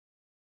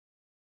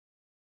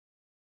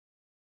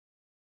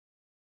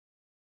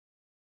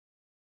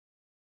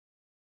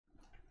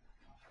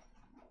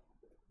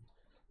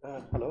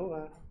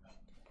Hello,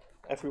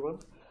 everyone.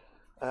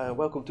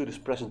 Welcome to this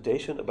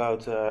presentation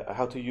about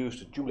how to use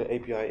the Joomla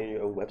API in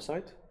your own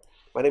website.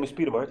 My name is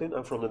Peter Martin.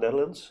 I'm from the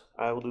Netherlands.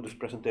 I will do this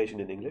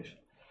presentation in English.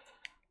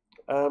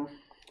 You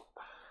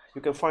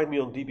can find me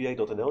on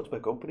dba.nl, it's my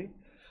company,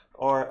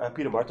 or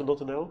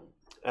petermartin.nl.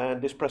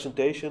 And this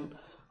presentation,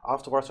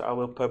 afterwards I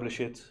will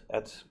publish it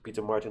at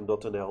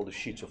petermartin.nl, the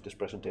sheets of this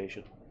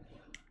presentation.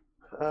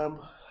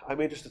 I'm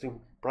interested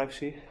in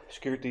privacy,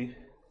 security,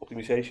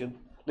 optimization,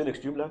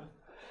 Linux Joomla.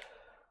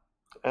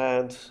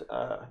 And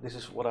this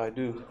is what I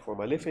do for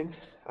my living.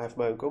 I have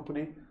my own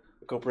company,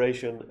 a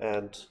corporation,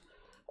 and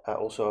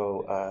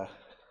also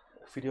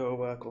video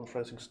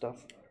conferencing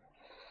stuff.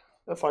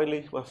 And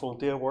finally, my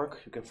volunteer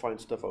work. You can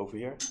find stuff over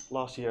here.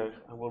 Last year,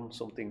 I won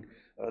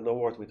an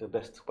award with the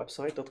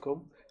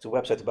bestwebsite.com. It's a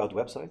website about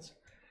websites.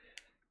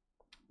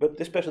 But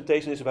this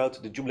presentation is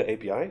about the Joomla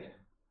API,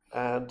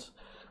 and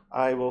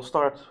I will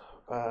start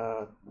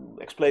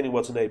explaining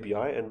what's an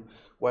API and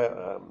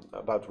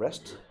about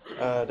REST.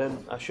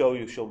 Then I show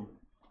you some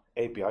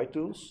API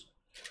tools,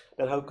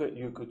 and how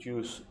you could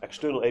use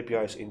external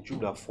APIs in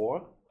Joomla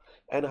 4,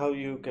 and how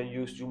you can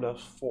use Joomla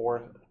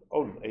 4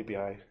 own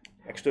API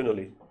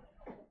externally.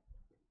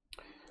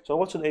 So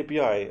what's an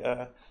API?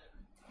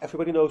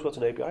 Everybody knows what's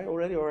an API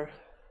already, or?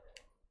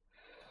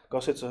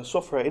 Because it's a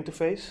software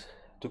interface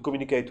to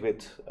communicate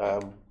with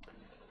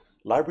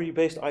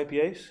library-based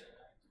IPAs,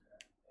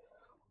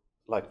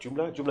 like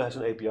Joomla. Joomla has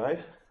an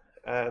API,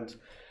 and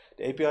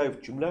the API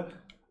of Joomla,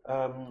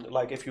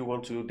 like if you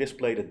want to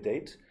display the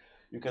date,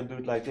 you can do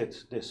it like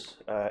this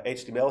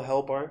HTML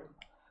helper,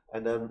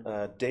 and then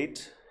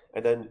date,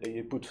 and then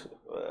you put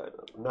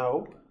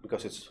now,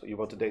 because you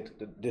want the date,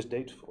 this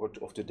date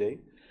of the day,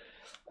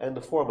 and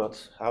the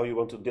format, how you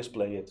want to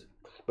display it.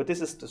 But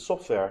this is the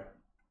software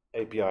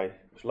API,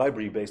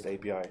 library-based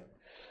API.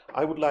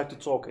 I would like to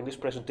talk in this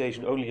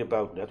presentation only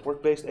about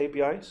network-based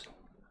APIs,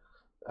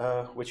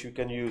 which you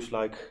can use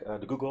like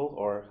the Google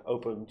or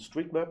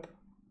OpenStreetMap,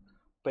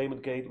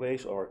 payment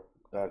gateways, or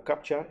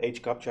CAPTCHA,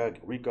 HCAPTCHA,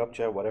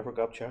 reCAPTCHA, whatever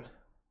CAPTCHA.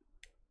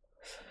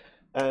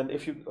 And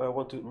if you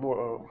want to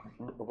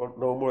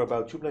know more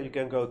about Joomla, you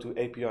can go to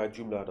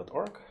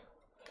api.joomla.org.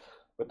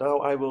 But now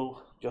I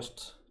will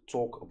just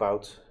talk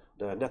about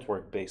the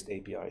network-based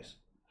APIs.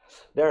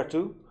 There are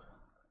two,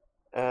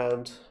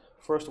 and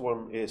first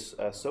one is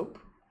SOAP.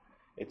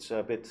 It's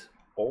a bit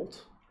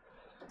old.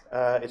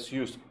 It's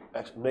used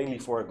mainly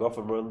for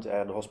government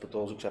and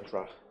hospitals,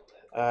 etc.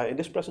 In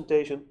this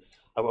presentation,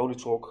 I will only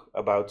talk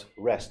about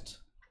REST,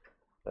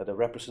 the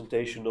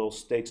representational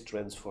state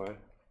transfer.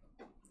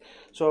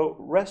 So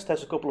REST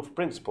has a couple of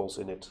principles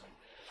in it,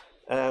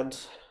 and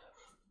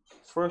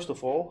first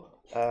of all,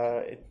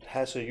 it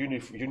has you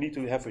need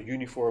to have a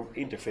uniform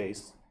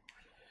interface,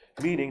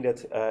 meaning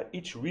that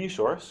each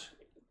resource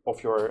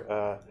of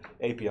your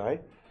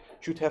API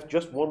should have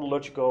just one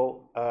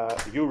logical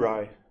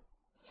URI.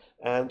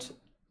 And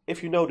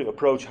if you know the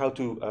approach how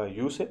to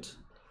use it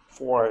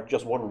for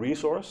just one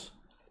resource,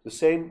 the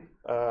same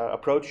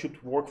approach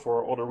should work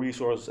for other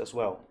resources as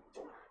well.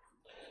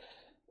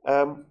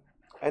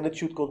 And it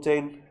should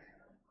contain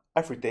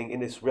everything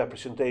in this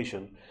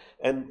representation.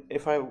 And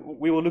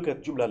we will look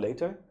at Joomla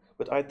later,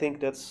 but I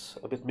think that's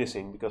a bit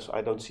missing because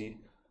I don't see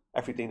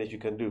everything that you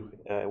can do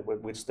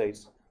with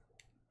states.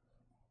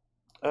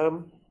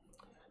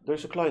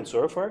 There's a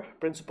client-server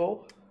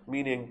principle,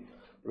 meaning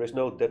there is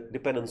no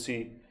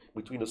dependency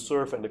between the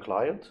server and the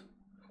client.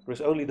 There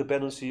is only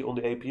dependency on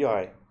the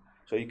API.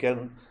 So you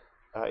can,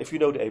 if you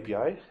know the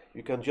API,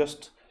 you can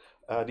just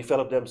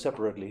develop them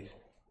separately.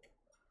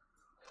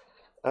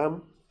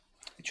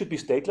 It should be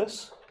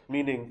stateless,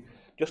 meaning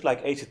just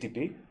like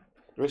HTTP,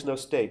 there is no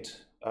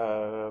state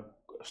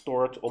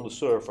stored on the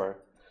server.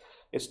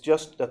 It's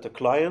just that the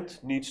client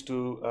needs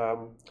to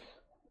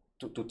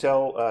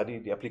tell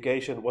the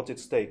application what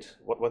its state,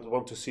 what it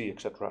wants to see,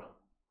 etc.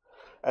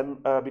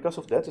 And because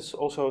of that, it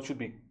also should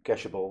be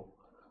cacheable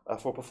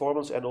for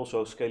performance and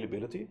also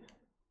scalability.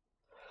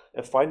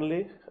 And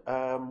finally,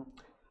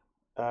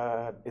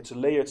 it's a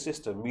layered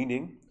system,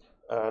 meaning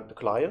the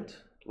client,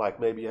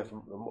 like maybe you have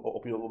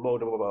on your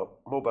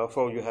mobile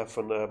phone, you have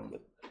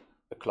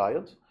a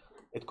client.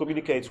 It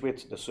communicates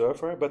with the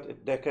server,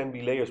 but there can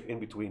be layers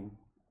in between,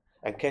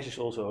 and cache is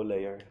also a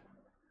layer.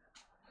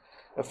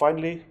 And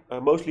finally,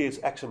 mostly it's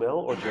XML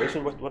or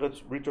JSON what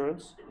it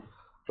returns,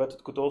 but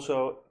it could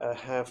also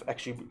have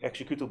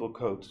executable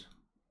code.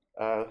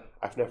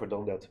 I've never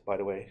done that, by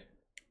the way.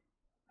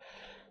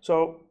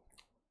 So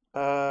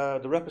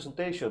the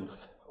representation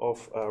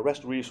of a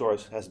REST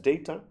resource has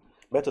data,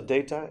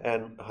 metadata,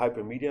 and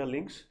hypermedia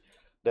links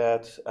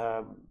that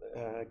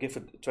give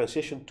a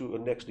transition to a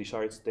next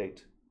desired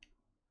state.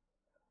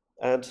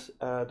 And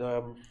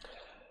the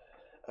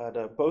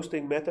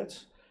posting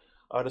methods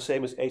are the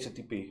same as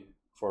HTTP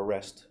for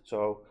REST.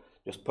 So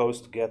just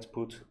post, get,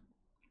 put,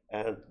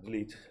 and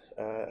delete.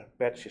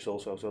 Patch is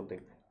also something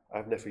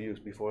I've never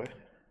used before.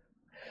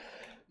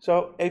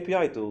 So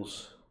API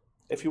tools.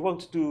 If you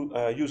want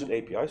to use an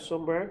API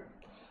somewhere,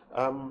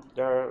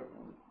 there are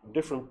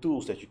different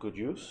tools that you could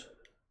use.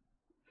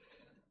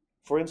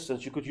 For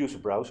instance, you could use a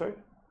browser.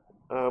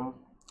 Um,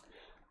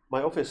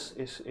 my office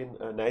is in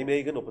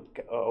Nijmegen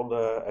on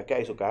the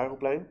Keizer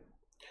Karelplein.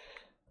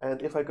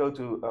 And if I go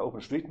to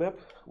OpenStreetMap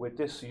with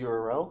this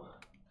URL,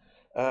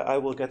 I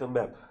will get a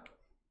map.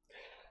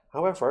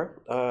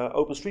 However,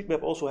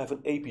 OpenStreetMap also have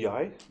an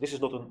API. This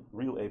is not a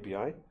real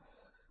API.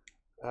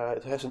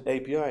 It has an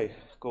API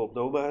called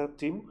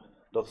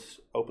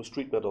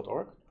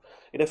nomateam.openstreetmap.org.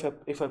 And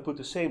if I put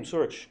the same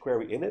search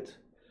query in it,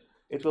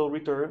 it will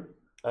return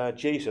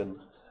JSON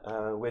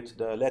with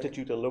the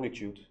latitude and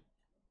longitude.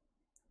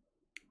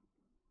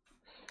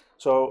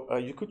 So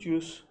you could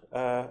use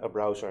a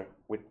browser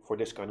for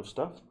this kind of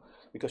stuff,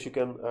 because you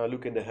can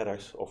look in the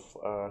headers of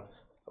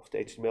the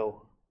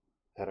HTML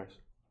headers,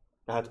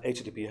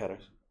 HTTP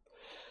headers.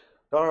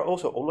 There are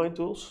also online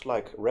tools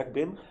like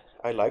Rackbin.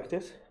 I liked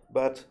it,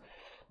 but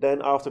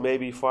then after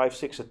maybe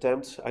 5-6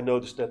 attempts, I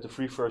noticed that the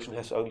free version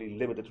has only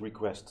limited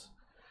requests.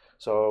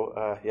 So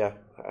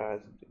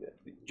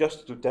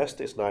just to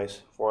test is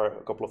nice for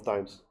a couple of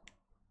times.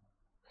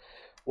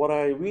 What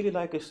I really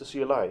like is the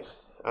CLI.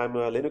 I'm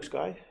a Linux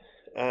guy,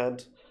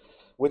 and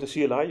with the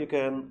CLI you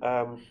can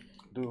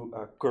do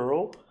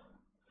curl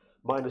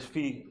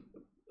 -v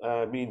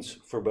means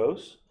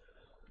verbose.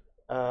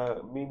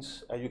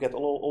 Means you get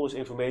all this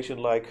information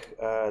like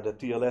the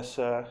TLS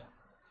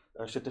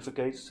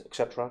certificates,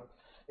 etc.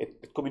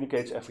 It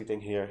communicates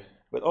everything here,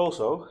 but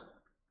also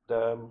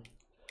the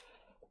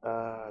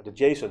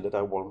JSON that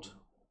I want.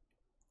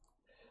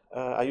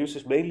 I use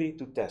this mainly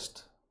to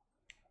test.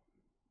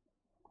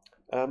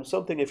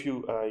 Something if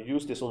you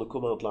use this on the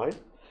command line,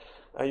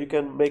 you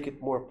can make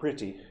it more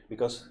pretty,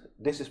 because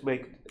this is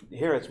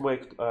it's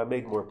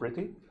made more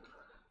pretty.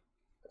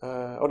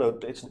 Oh no,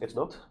 it's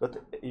not. But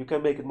you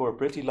can make it more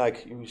pretty,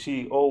 like you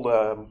see all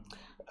the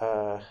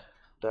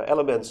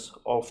elements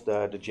of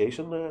the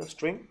JSON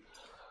string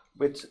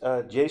with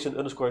JSON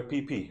underscore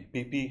pp.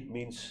 pp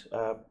means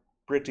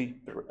pretty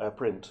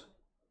print.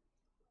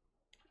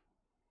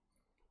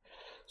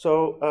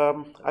 So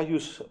I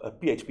use a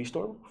PHP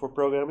Storm for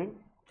programming,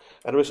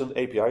 and there is an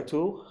API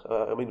tool,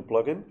 a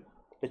plugin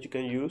that you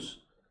can use,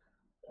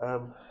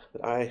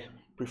 but I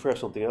prefer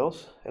something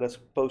else, and that's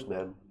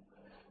Postman.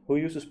 Who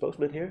uses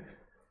Postman here?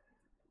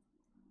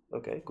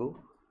 Okay,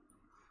 cool.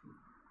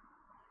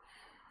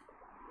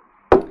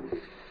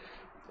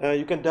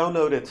 You can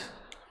download it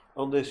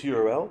on this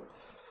URL,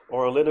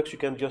 or on Linux you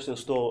can just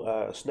install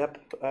a snap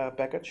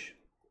package,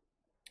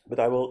 but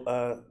I will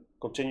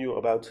continue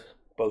about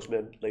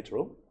Postman later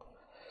on.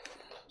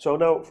 So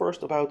now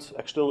first about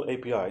external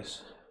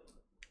APIs.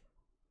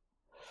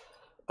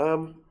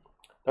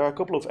 There are a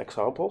couple of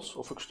examples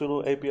of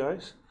external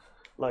APIs,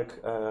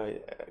 like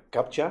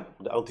CAPTCHA,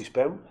 the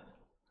anti-spam,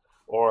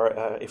 or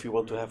if you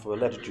want to have a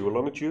latitude or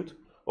longitude,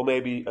 or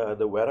maybe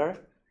the weather.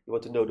 You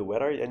want to know the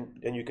weather,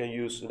 and you can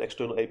use an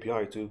external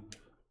API to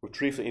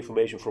retrieve the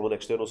information from an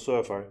external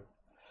server.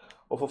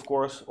 Of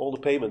course, all the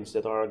payments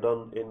that are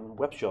done in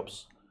web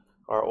shops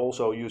are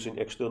also using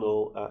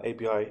external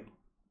API.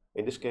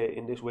 In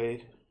this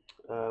way,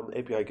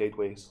 API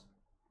gateways.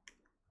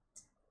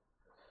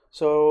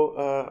 So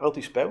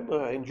anti-spam,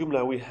 in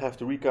Joomla we have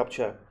the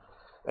reCAPTCHA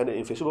and the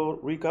invisible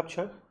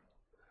reCAPTCHA.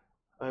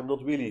 I'm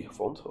not really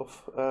fond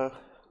of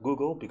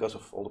Google because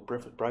of all the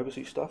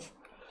privacy stuff,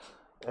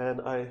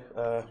 and I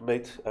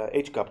made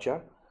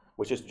HCAPTCHA,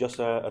 which is just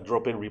a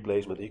drop-in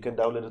replacement. You can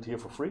download it here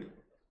for free.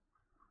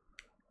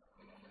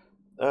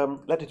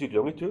 Latitude,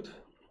 longitude.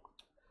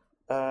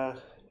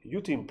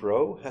 UTeam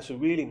Pro has a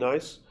really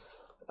nice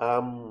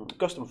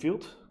custom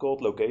field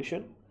called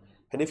location,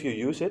 and if you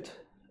use it,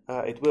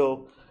 it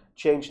will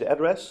change the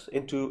address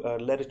into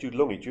latitude,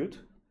 longitude,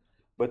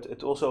 but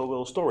it also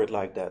will store it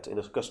like that in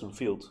a custom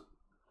field.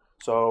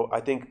 So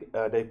I think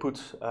they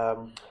put a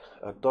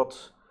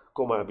dot,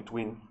 comma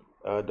between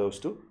those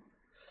two.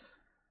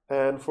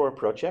 And for a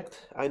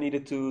project, I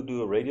needed to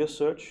do a radius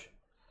search,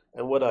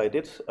 and what I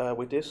did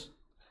with this,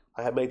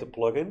 I have made a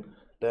plugin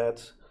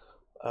that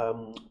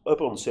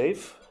upon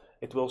save,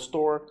 it will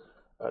store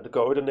the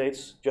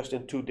coordinates just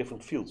in two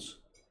different fields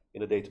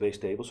in the database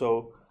table.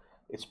 So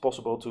it's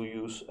possible to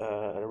use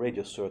a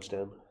radius search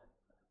then.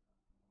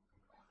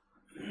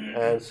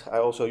 And I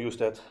also use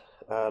that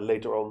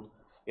later on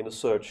in the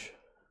search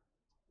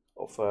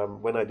of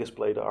when I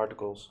display the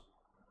articles.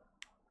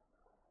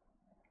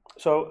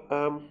 So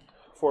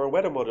for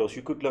weather models,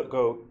 you could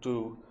go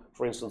to,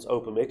 for instance,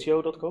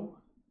 openmeteo.com.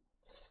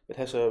 It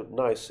has a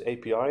nice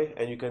API,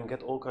 and you can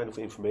get all kind of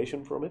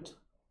information from it.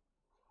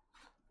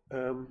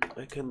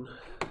 I can.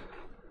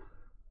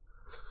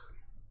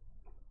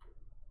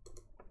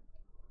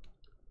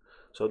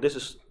 So this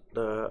is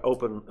the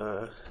Open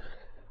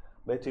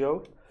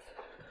Meteo.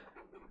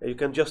 You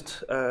can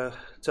just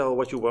tell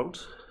what you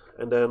want,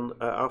 and then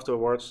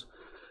afterwards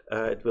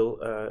it will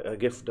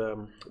give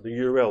the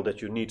URL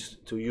that you need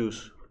to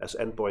use as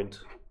endpoint.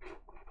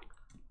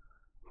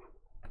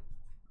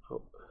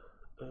 Oh,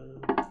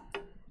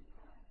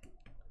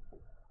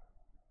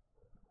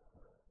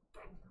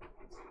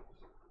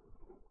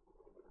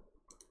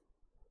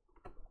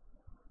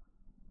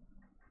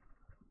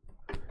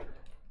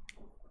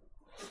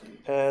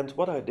 And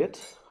what I did,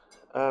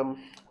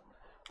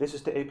 this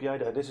is the API,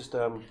 this is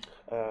the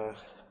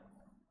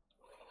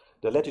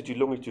latitude,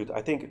 longitude.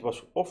 I think it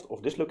was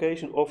of this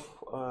location, of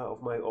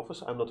my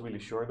office. I'm not really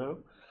sure now.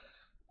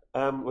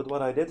 But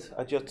what I did,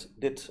 I just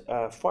did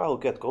file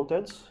get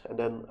contents and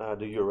then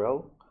the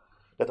URL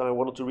that I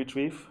wanted to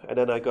retrieve, and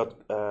then I got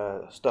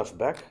stuff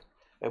back.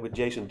 And with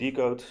JSON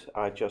decode,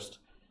 I just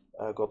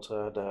got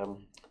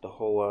the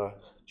whole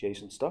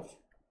JSON stuff.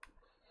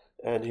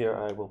 And here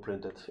I will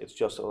print it. It's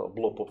just a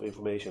blob of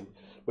information,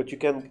 but you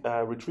can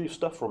retrieve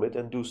stuff from it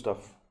and do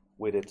stuff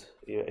with it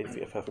if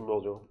you have a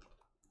module.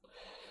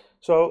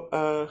 So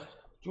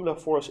Joomla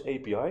Force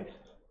API,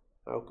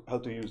 how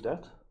to use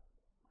that.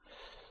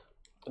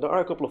 There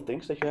are a couple of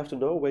things that you have to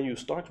know when you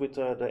start with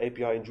the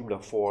API in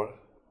Joomla 4.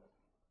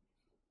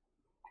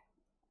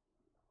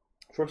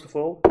 First of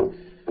all,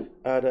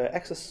 the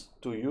access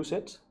to use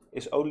it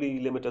is only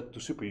limited to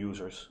super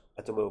users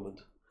at the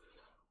moment.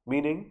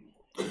 Meaning,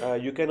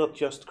 you cannot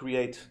just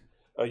create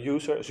a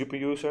user, a super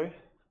user,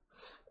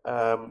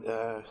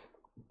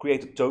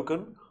 create a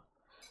token,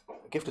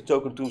 give the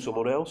token to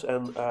someone else,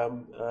 and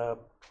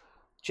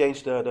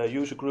change the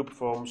user group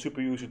from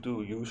super user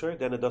to user.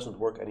 Then it doesn't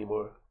work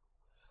anymore.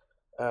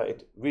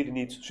 It really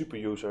needs super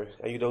user,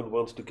 and you don't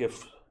want to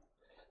give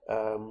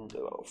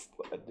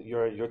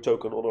your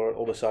token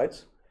on the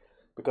site,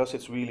 because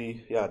it's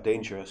really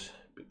dangerous.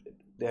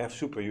 They have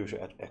super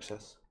user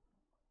access.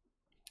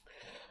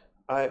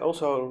 I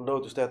also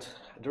noticed that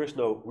there is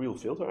no real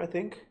filter, I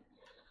think.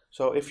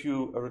 So if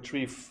you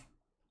retrieve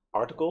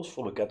articles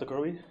from a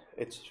category,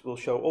 it will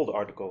show all the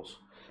articles.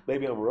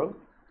 Maybe I'm wrong.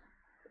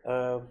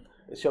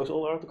 It shows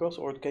all the articles,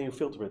 or can you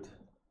filter it?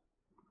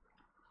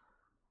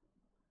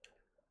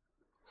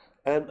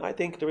 And I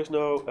think there is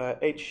no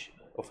H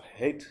of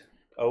hate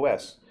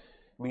OS,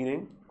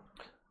 meaning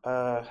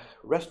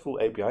RESTful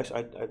APIs.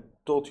 I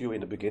told you in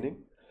the beginning,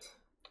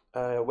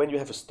 when you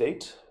have a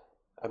state,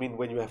 I mean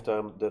when you have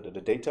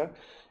the data,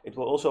 it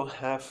will also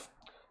have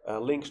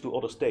links to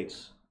other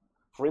states.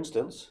 For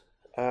instance,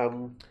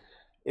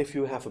 if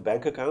you have a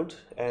bank account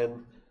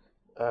and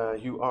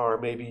you are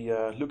maybe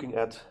looking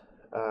at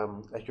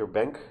your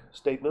bank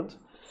statement,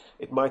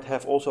 it might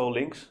have also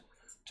links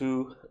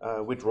to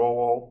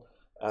withdrawal,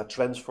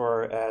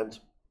 transfer, and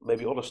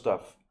maybe other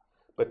stuff.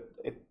 But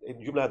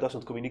Joomla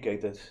doesn't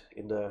communicate it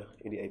in the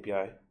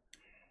API.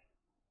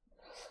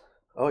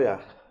 Oh yeah,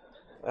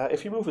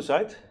 if you move a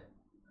site,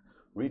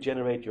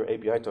 regenerate your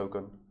API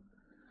token.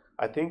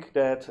 I think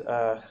that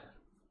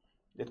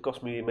it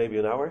cost me maybe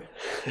an hour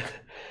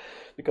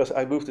because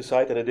I moved the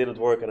site and it didn't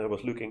work, and I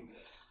was looking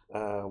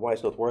why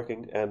it's not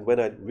working, and when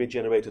I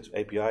regenerated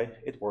API,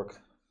 it worked.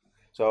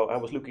 So I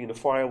was looking in the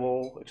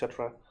firewall,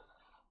 etc.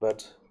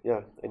 But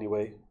yeah,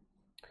 anyway.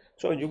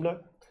 So in Joomla.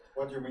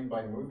 What do you mean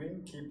by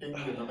moving? Keeping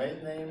the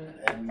domain name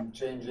and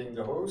changing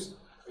the host?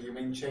 Or you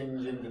mean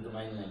changing the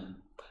domain name?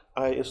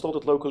 I installed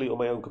it locally on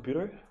my own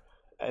computer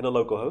and a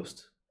local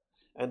host.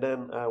 And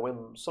then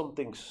when some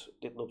things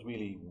did not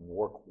really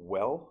work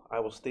well, I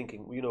was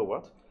thinking, you know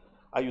what?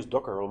 I use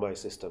Docker on my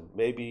system.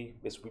 Maybe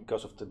it's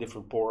because of the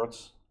different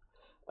ports.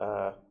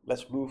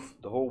 Let's move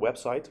the whole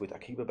website with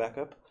Akiba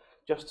backup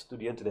just to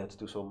the internet,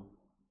 to some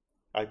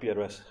IP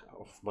address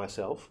of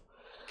myself.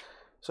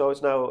 So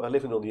it's now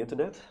living on the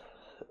internet.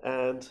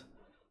 And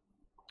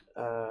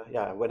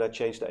yeah, when I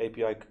changed the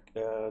API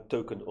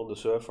token on the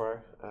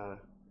server,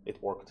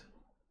 it worked.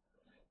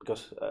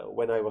 Because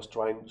when I was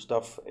trying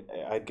stuff,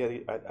 I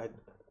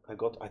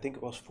got, I think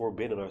it was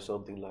forbidden or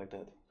something like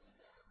that.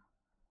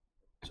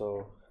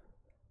 So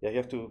yeah, you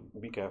have to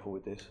be careful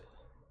with this.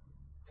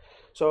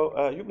 So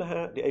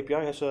Joomla, the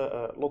API has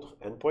a lot of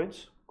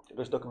endpoints.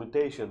 There's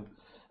documentation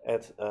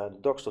at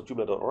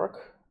docs.joomla.org,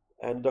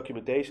 and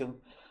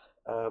documentation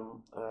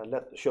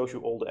shows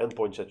you all the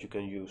endpoints that you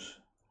can use.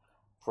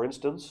 For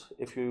instance,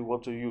 if you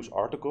want to use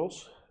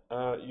articles,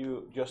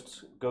 you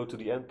just go to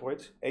the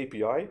endpoint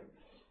API,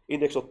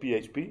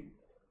 index.php,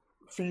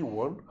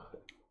 v1,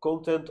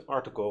 content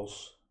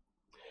articles.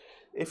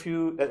 If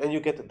you and you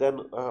get then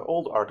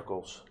all the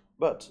articles.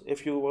 But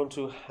if you want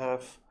to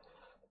have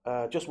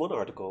just one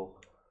article,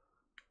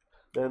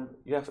 then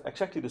you have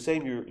exactly the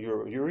same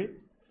URI,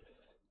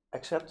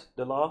 except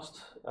the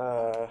last,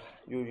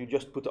 you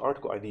just put the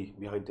article ID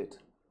behind it.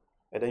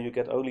 And then you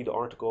get only the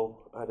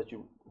article that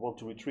you want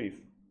to retrieve.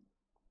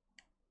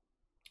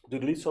 To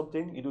delete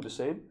something, you do the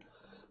same.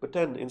 But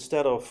then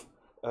instead of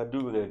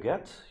doing a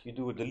get, you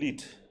do a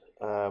delete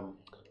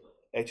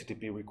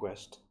HTTP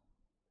request.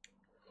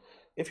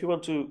 If you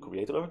want to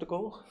create an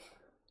article,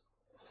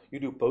 you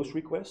do post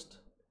request,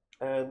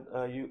 and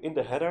you in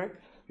the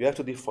header you have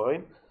to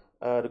define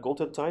the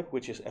content type,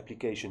 which is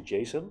application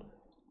JSON,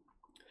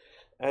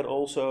 and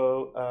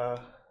also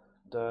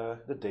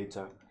the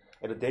data.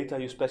 And the data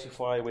you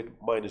specify with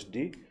 -d,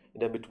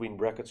 and then between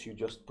brackets you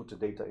just put the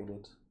data in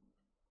it.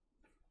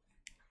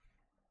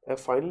 And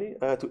finally,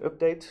 to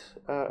update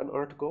an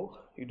article,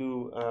 you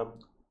do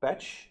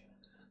patch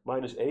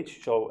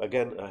 -h, so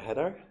again a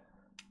header,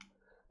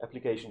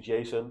 application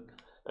JSON,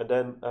 and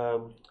then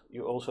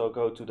you also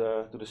go to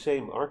the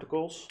same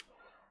articles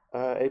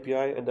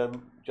API and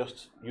then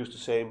just use the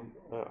same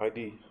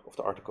ID of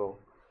the article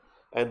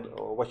and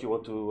what you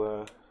want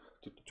to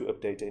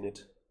update in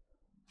it.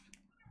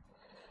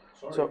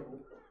 Sorry, So, can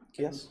yes.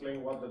 you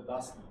explain what the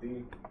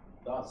dust_d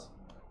does?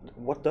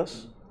 What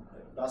does?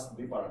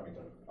 Dust_d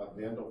parameter at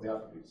the end of the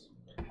articles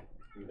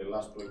in the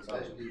last two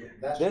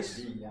examples. This?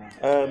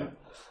 Yeah.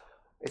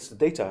 It's the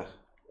data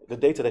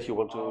that you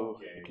want to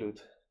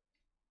include.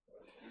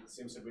 It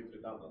seems a bit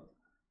redundant,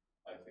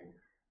 I think,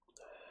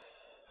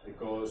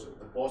 because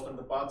the post and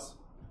the patch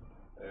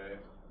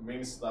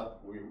means that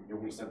you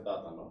will send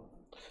data, no?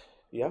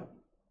 Yeah.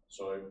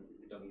 So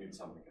you don't need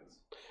something else.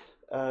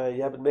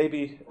 Yeah, but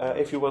maybe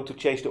if you want to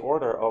change the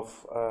order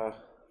of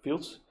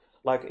fields,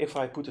 like if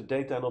I put the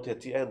data not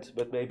at the end,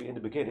 but maybe in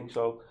the beginning,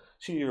 so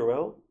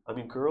curl,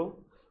 curl,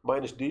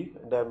 -d,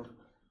 and then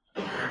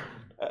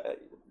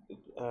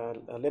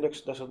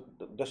Linux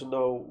doesn't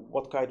know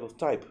what kind of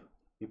type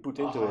you put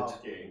into it.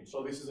 Okay,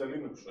 so this is a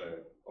Linux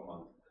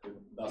command.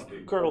 That's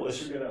the Curl the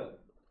is CRL.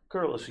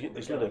 curl is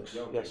Linux.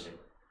 Yeah, okay, Yes. okay.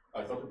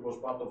 I thought it was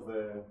part of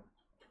the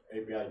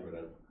API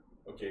URL.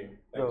 Okay,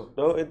 thanks.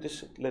 No, it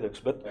is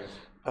Linux. But Thanks.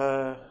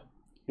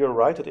 you're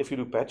right that if you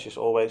do patch, it's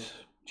always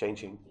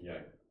changing.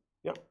 Yeah.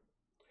 Yeah.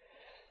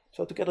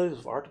 So to get a list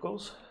of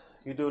articles,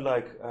 you do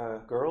like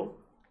curl,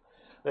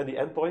 then the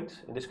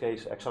endpoint, in this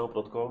case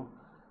example.com,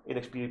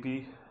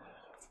 index.php,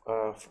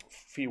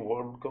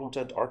 v1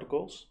 content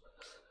articles,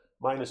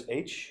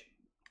 -h,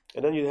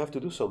 and then you have to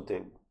do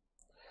something.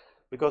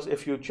 Because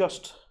if you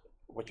just,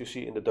 what you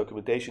see in the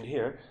documentation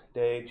here,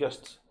 they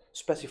just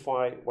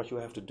specify what you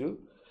have to do,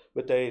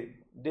 but they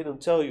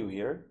didn't tell you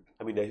here,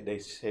 they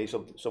say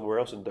somewhere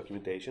else in the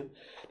documentation,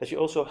 that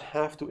you also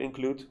have to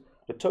include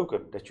the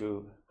token that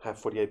you have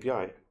for the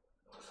API.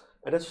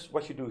 And that's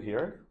what you do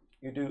here.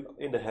 You do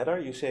in the header,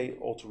 you say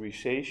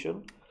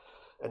authorization,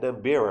 and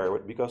then bearer,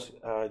 because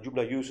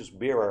Joomla uses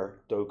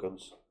bearer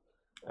tokens.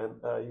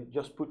 And you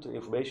just put the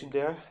information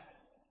there,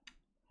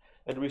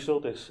 and the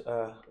result is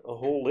a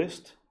whole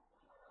list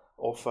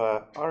of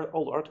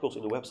all the articles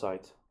in the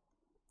website.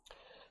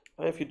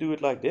 And if you do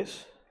it like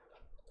this,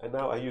 and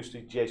now I use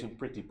the JSON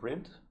pretty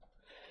print,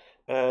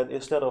 and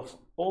instead of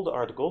all the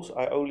articles,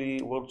 I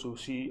only want to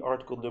see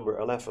article number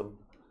 11.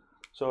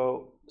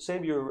 So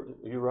same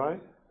URI,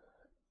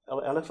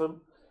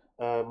 11,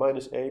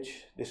 -h,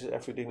 this is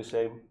everything the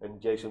same,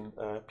 and JSON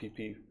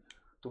pp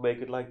to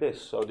make it like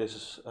this. So this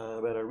is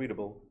better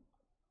readable.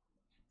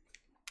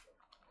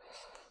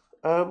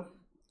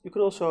 You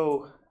can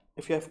also,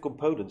 if you have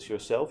components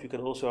yourself, you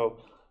can also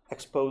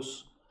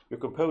expose your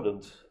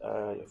component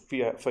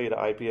via the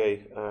IPA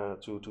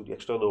to the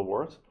external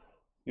world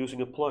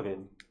using a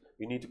plugin.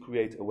 You need to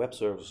create a web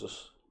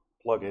services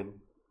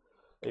plugin.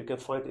 And you can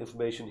find the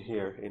information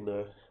here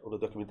on the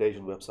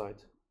documentation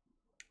website.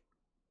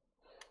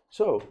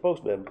 So,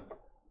 Postman.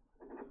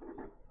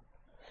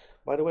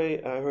 By the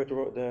way, I heard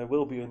there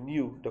will be a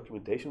new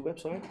documentation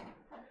website,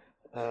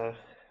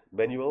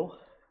 manual,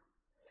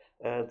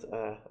 and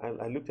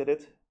I looked at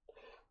it.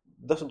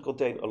 Doesn't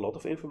contain a lot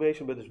of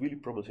information, but it's really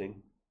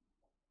promising.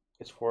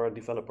 It's for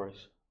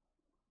developers.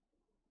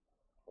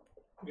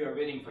 We are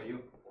waiting for you.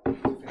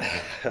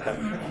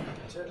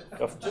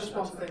 Just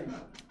one thing,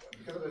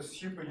 because of the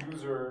super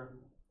user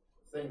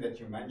thing that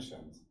you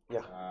mentioned.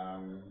 Yeah.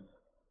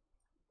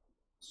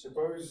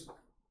 Suppose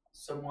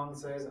someone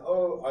says,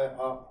 "Oh,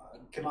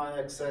 can I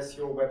access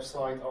your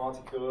website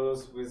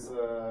articles with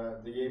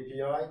the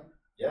API?"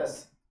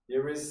 Yes,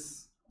 here is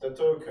the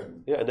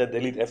token. Yeah, and then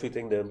delete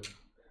everything. Then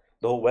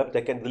the whole web,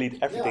 they can delete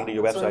everything in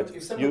your website. So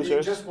if somebody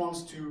Users just wants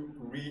to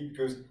read,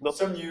 because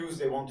some news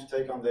they want to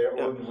take on their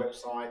own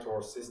website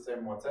or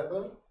system, whatever.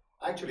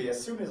 Actually,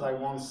 as soon as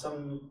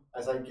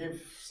I give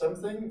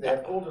something, they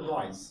have all the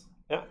rights.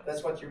 Yeah,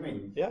 that's what you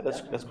mean. Yeah,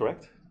 that's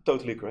correct.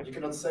 Totally correct. You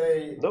cannot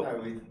say no,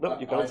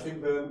 you can't. I think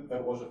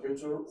there was a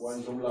feature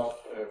when Joomla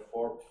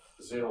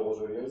 4.0 was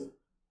released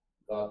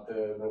that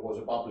there was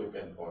a public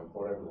endpoint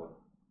for everyone.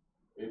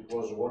 It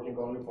was working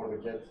only for the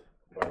get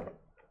web.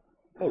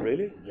 Oh,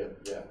 really?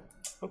 Yeah.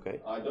 Okay.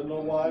 I don't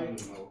know why.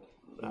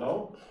 No?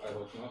 I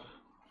hope not.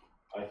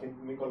 I think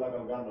Nicola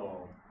Galgano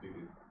did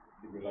it.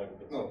 Did you like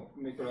it? No,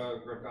 Nicola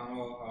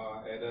Galgano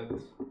added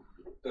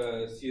the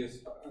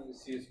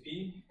CSP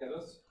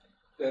headers,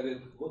 that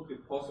it would be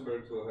possible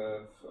to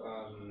have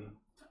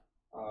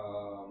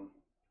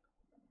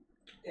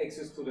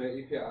access to the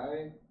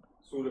API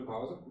through the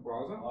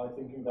browser. I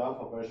think in the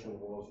alpha version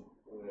was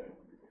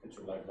a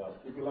feature like that.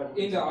 If you like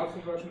in the alpha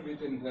version, we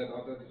didn't have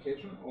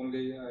authentication,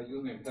 only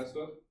username and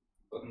password,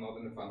 but not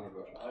in the final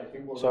version. I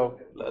think so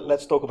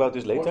let's talk about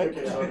this later.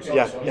 Okay,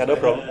 sorry. Yeah, no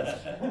problem.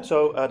 So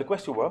the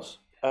question was,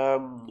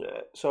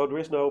 so there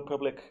is no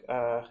public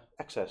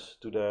access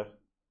to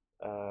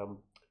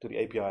the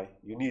API.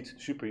 You need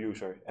super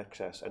user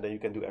access, and then you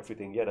can do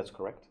everything. Yeah, that's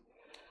correct.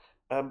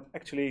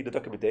 Actually, the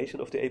documentation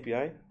of the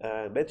API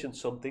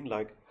mentions something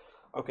like,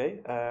 okay,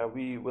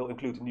 we will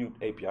include a new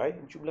API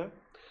in Joomla.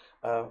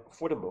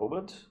 For the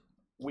moment,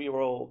 we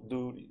will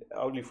do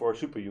only for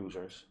super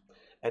users.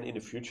 And in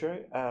the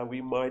future,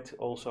 we might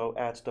also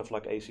add stuff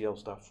like ACL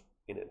stuff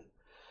in it.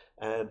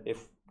 And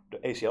if the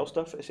ACL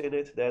stuff is in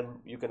it, then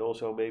you can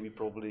also maybe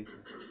probably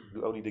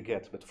do only the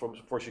get. But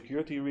for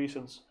security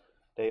reasons,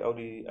 they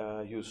only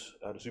use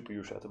the super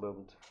user at the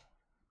moment.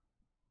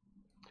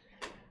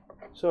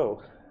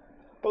 So,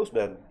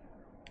 Postman.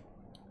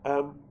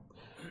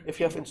 If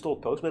you have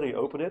installed Postman and you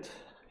open it,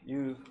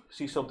 you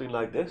see something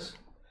like this.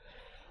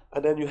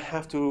 And then you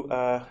have to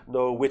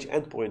know which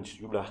endpoints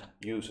Joomla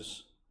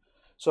uses.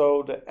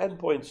 So the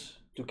endpoints,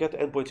 to get the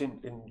endpoints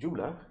in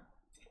Joomla,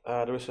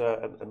 there is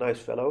a nice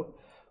fellow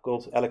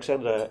called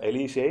Alexandre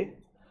Elise.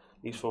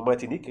 He's from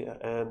Martinique,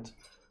 and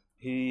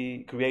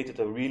he created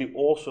a really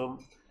awesome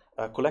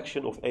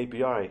collection of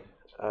API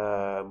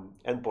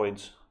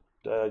endpoints,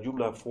 the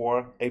Joomla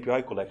 4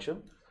 API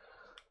collection.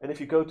 And if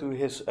you go to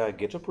his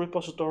GitHub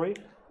repository,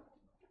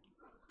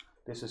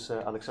 this is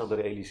Alexandre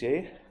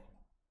Elise.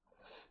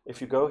 If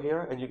you go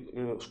here and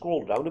you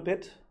scroll down a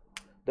bit,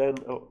 then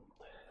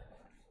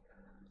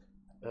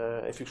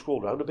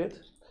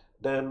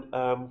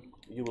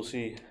you will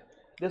see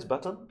this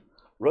button,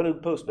 Run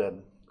in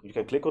Postman. You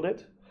can click on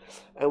it,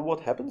 and what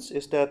happens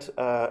is that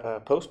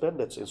Postman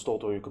that's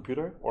installed on your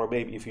computer, or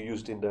maybe if you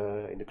use it in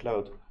the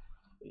cloud,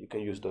 you can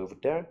use it over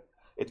there.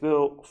 It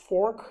will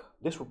fork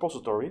this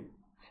repository,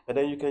 and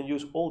then you can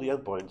use all the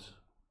endpoints.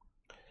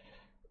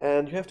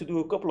 And you have to do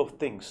a couple of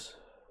things.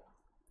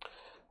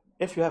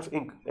 If you have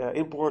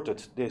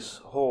imported this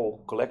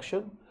whole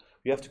collection,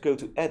 you have to go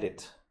to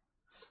Edit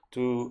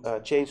to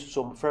change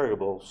some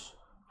variables.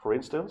 For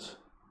instance,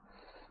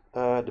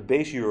 the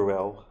base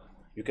URL.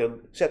 You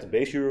can set the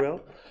base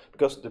URL,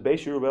 because the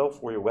base URL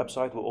for your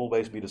website will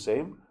always be the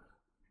same.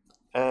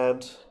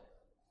 And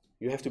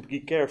you have to be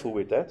careful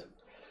with that.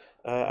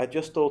 I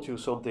just told you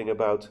something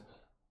about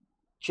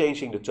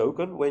changing the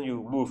token when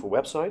you move a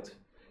website.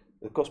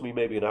 It cost me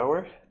maybe an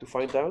hour to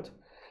find out.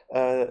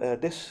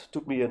 This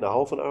took me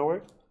half an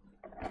hour.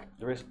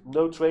 There is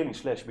no trailing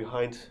slash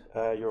behind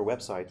your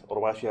website,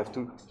 otherwise you have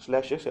 2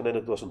 slashes and then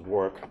it doesn't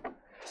work.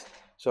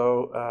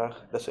 So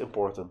that's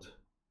important.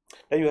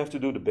 Then you have to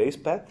do the base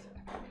path,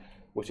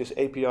 which is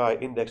API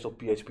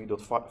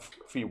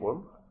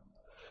index.php.v1,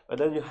 and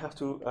then you have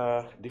to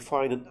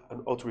define an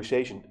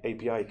authorization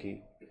API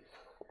key.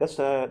 That's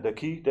the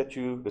key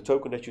the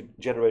token that you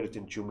generated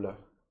in Joomla.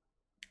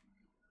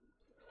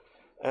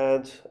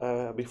 And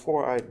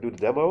before I do the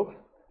demo,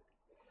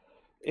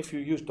 if you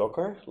use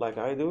Docker, like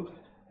I do,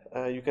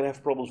 you can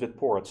have problems with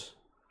ports.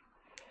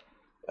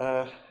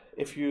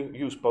 If you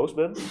use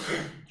Postman,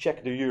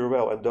 check the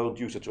URL and don't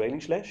use a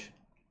trailing slash.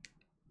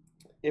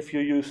 If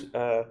you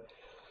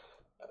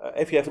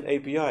have an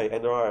API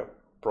and there are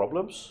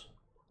problems,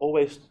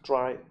 always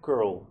try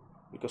curl,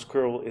 because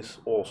curl is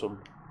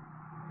awesome.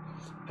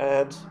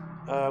 And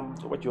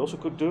what you also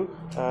could do,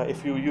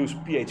 if you use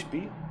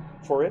PHP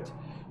for it,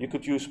 you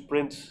could use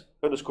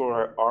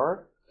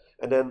print_r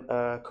and then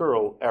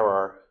curl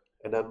error,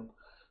 and then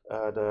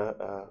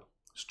the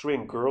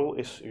string curl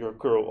is your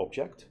curl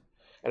object,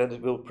 and then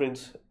it will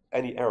print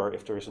any error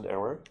if there is an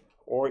error,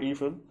 or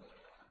even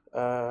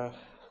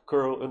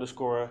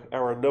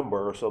curl_error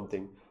number or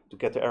something to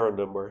get the error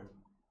number.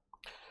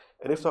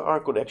 And if there are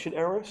connection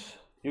errors,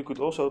 you could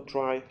also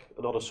try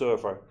another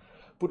server.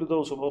 Put it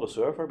on some other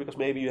server, because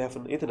maybe you have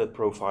an internet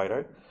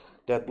provider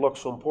that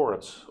blocks some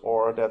ports,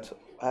 or that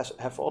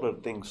have other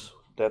things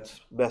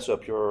that mess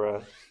up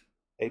your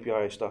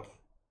API stuff.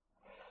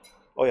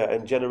 Oh yeah,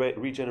 and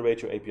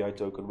regenerate your API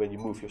token when you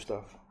move your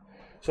stuff.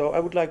 So I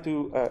would like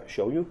to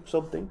show you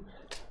something.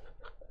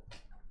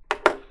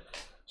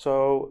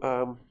 So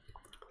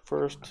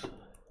first,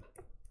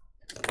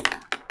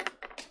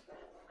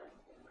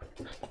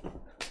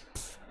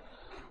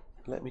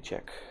 let me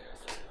check.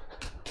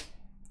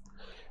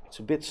 It's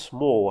a bit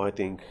small, I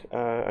think.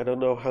 I don't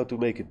know how to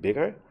make it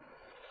bigger.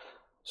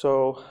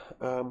 So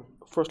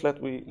first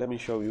let me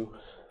show you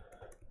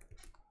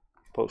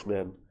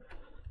Postman.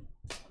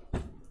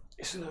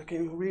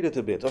 Can you read it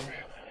a bit, or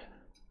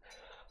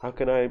how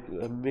can I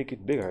make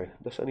it bigger?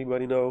 Does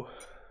anybody know?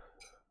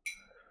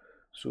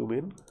 Zoom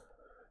in.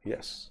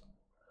 Yes.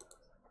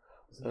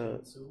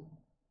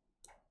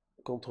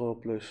 Control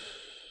plus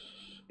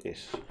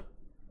is.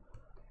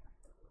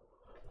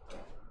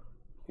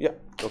 Yeah.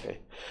 Okay.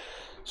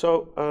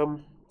 So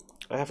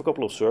I have a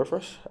couple of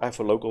servers. I have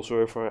a local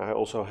server. I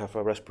also have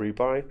a Raspberry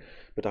Pi,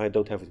 but I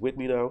don't have it with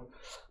me now.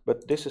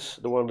 But this is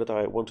the one that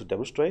I want to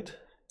demonstrate.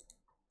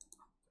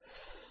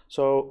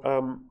 So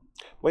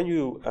when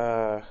you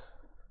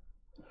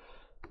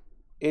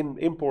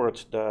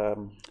import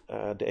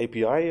the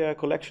API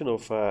collection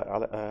of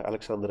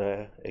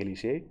Alexandre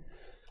Elise,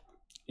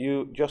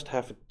 you just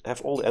have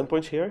all the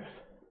endpoints here,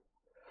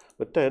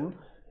 but then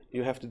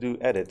you have to do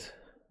edit.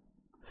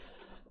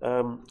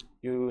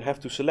 You have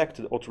to select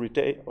the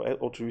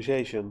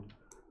authorization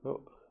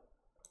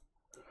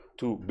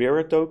to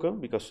bearer token,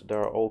 because there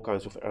are all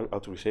kinds of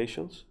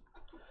authorizations.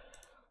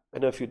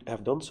 And if you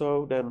have done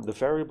so, then the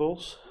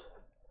variables,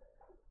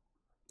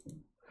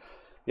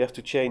 you have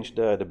to change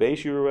the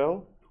base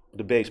URL,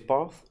 the base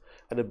path,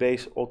 and the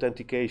base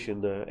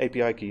authentication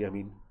API key, I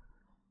mean.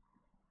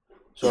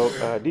 So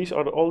these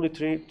are the only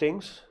 3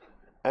 things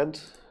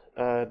and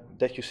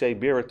that you say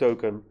bearer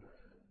token,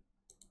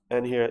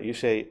 and here you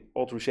say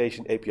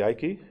authorization API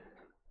key,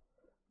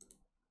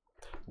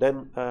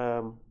 then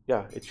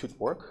yeah, it should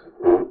work.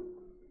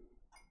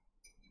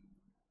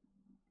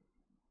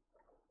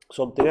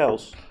 Something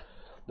else,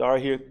 there are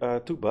here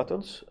two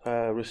buttons,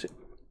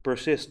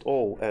 persist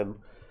all and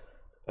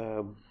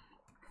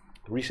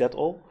reset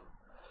all.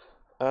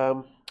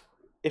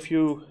 If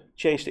you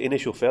change the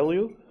initial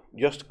value,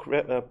 just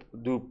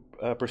do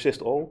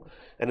persist all,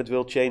 and it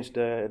will change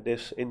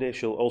this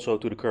initial also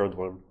to the current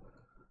one.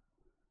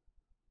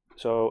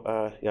 So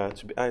yeah,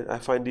 I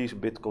find these a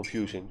bit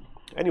confusing.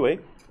 Anyway,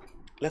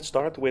 let's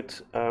start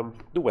with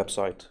the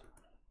website.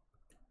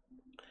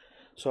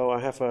 So I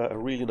have a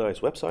really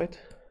nice website.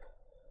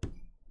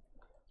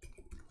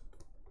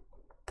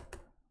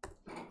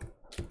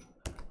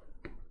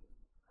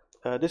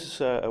 This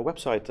is a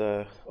website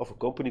of a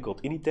company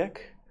called Initech.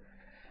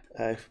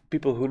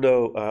 People who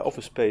know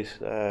Office Space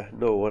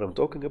know what I'm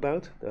talking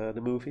about,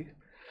 the movie.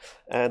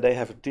 And they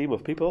have a team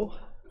of people.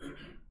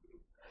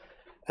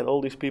 And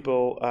all these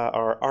people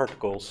are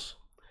articles.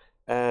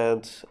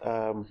 And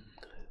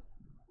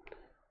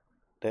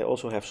they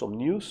also have some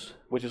news,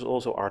 which is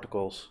also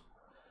articles.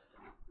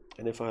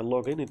 And if I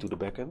log into the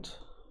backend,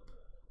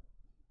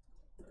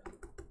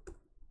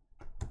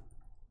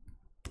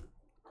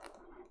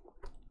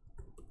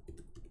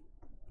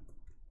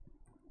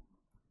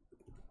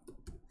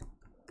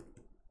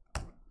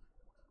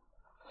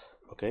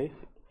 okay,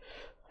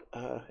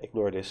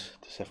 ignore this,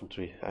 the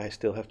 7.3. I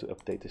still have to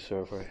update the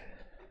server.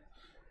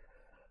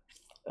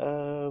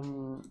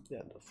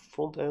 Yeah, the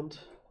front end.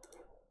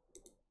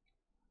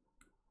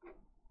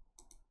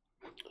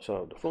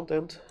 So the front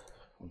end,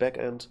 back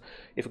end.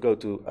 If you go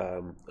to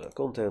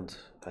content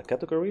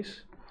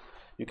categories,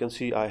 you can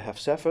see I have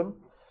 7,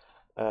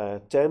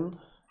 10,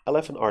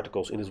 11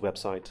 articles in this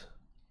website.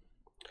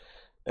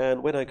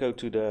 And when I go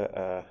to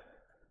the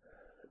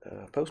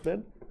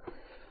Postman,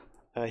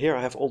 here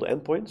I have all the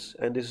endpoints,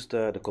 and this is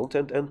the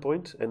content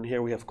endpoint, and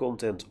here we have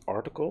content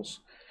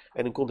articles.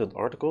 And in content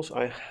articles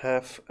I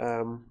have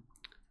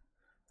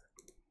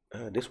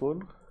this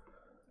one.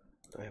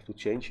 I have to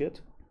change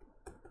it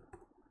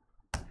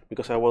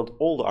because I want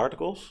all the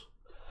articles,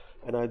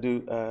 and I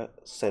do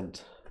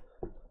send.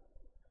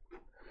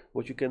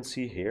 What you can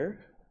see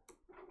here,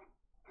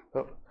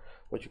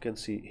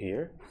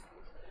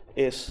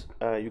 is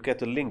you get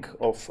the link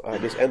of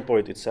this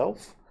endpoint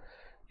itself.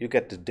 You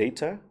get the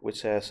data,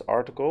 which says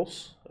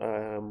articles,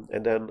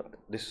 and then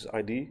this is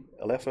ID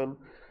 11,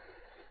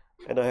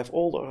 and I have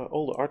all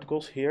the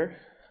articles here.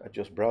 I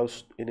just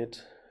browse in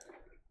it.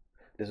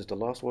 This is the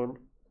last one.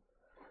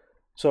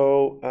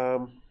 So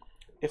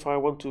if I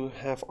want to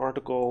have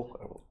article,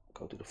 I will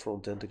go to the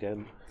front end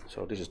again.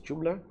 So this is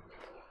Joomla,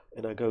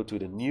 and I go to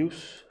the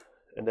news,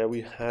 and there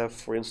we have,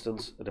 for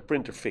instance, the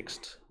printer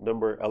fixed,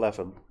 number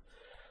 11.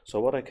 So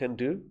what I can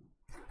do,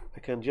 I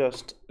can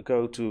just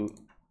go to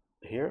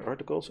here,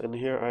 articles, and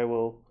here I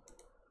will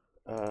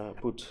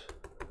put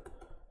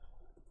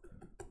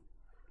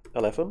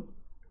 11.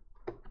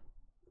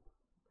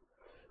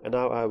 And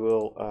now I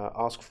will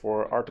ask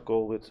for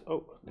article with,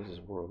 oh, this is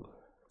wrong.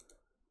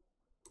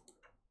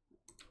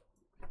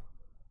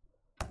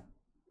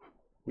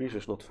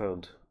 Resource not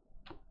found.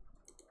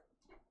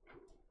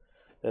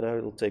 And I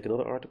will take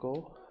another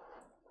article,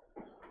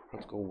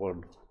 article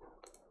 1.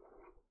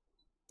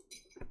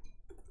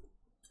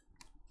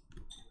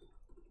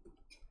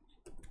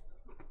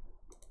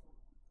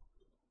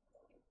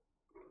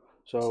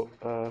 So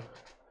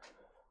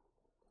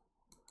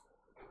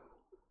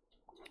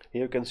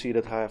here you can see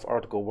that I have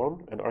article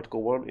 1, and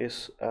article 1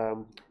 is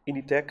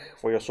Initech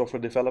for your software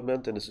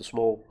development, and it's a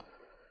small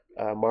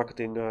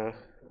marketing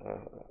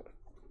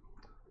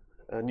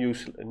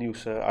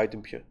news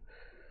item here.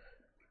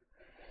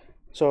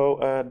 So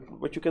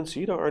what you can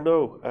see, there are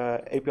no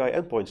API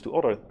endpoints to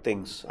other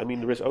things. I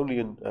mean, there is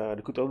only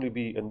there could only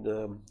be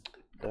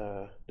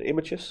the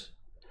images,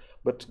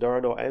 but there are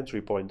no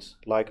entry points.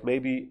 Like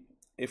maybe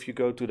if you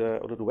go to the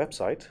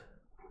website,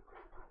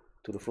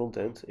 to the front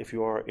end, if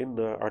you are in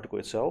the article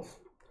itself,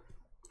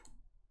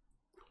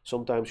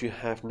 sometimes you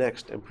have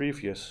next and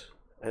previous,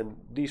 and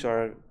these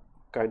are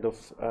kind of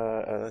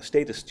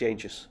status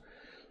changes.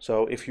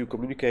 So if you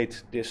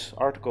communicate this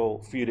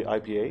article via the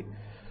IPA,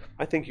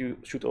 I think you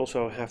should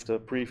also have the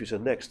previous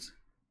and next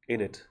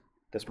in it.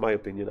 That's my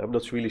opinion. I'm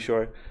not really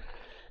sure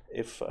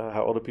if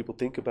how other people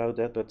think about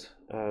that, but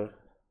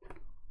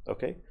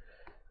okay.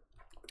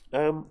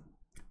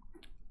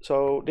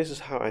 So this is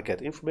how I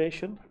get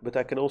information, but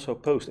I can also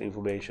post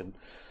information.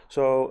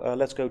 So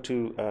let's go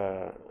to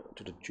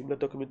the Joomla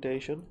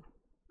documentation.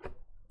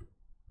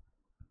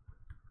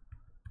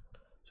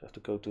 So I have to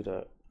go to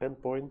the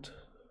endpoint.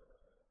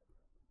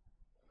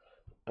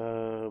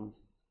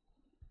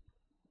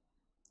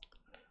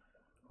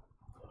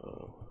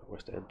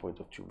 Where's the endpoint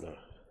of Joomla?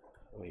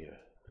 Oh yeah.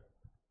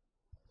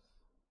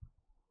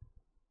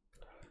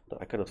 No,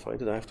 I cannot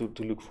find it. I have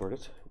to look for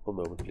it. One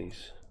moment,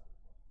 please.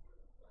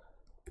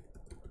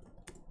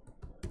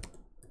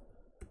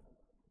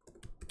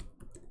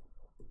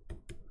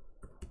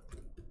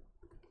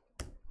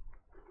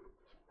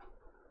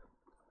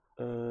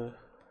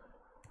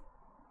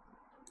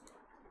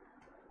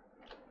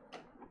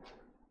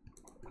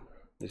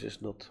 This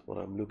is not what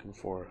I'm looking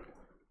for.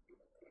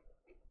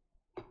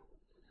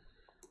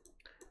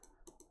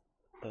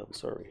 I'm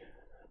sorry.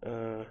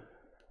 I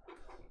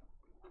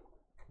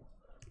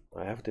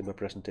have it in my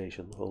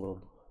presentation. Hold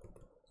on.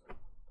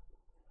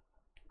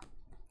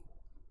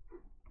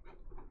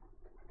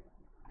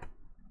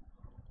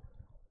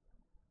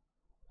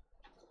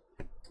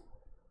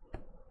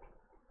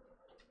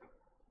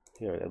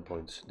 Here,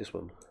 endpoints. This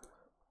one.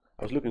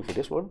 I was looking for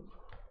this one.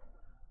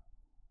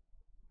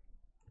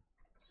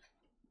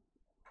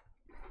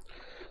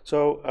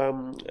 So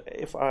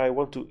if I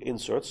want to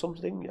insert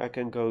something, I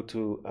can go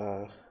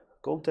to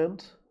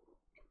content,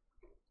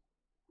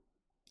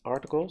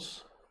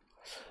 articles,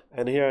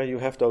 and here you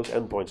have those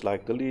endpoints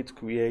like delete,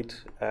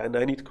 create, and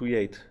I need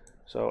create.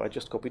 So I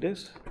just copy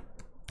this.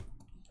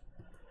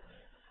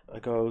 I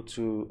go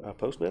to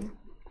Postman,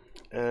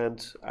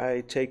 and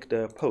I take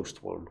the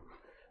post one,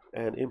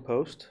 and in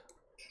post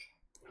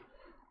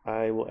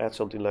I will add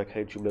something like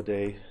hey Joomla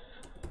day.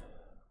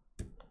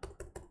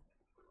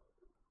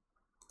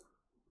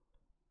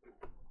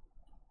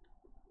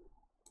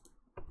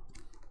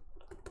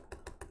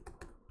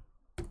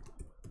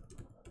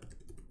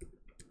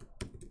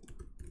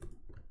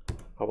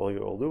 How are you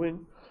all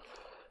doing?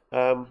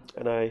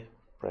 And I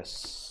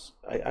press,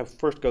 I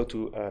first go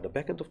to the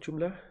backend of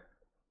Joomla.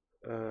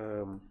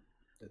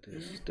 That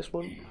is this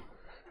one.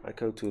 I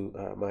go to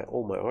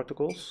all my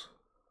articles.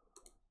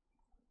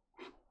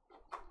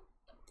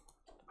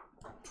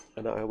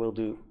 And I will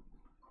do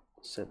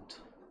send.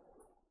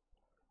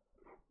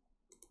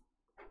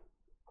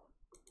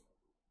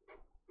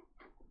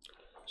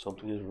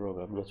 Something is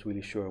wrong, I'm not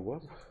really sure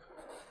what.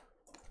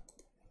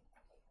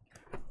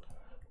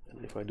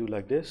 And if I do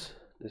like this,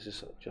 this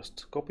is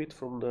just copied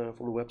from the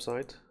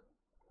website.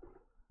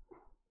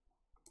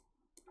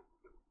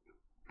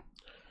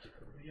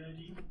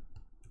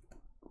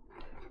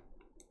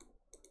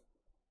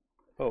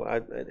 Oh,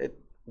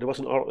 there was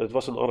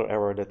another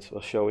error that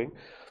was showing,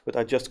 but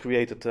I just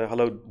created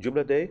hello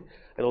Joomla day,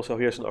 and also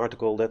here's an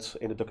article that's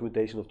in the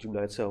documentation of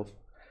Joomla itself.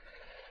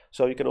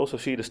 So you can also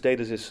see the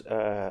status is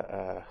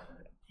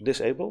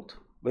disabled,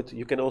 but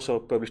you can also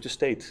publish the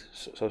state.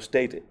 So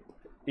state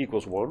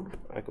equals 1.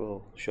 I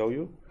will show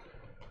you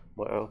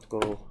my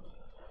article.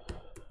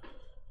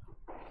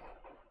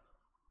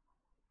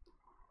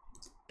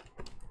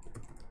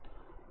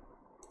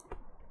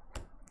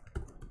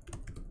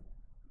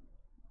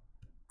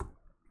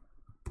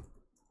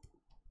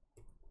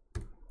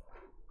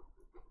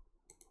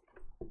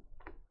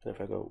 And if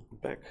I go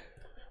back,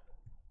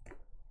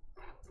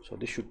 so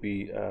this should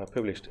be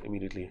published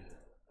immediately.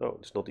 Oh,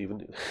 it's not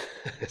even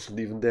it's not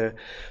even there.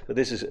 So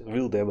this is a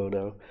real demo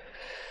now.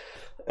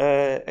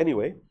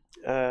 Anyway,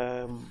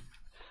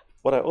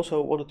 what I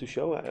also wanted to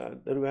show,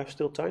 do we have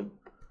still time?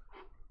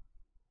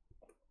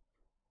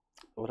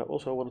 What I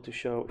also wanted to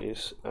show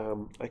is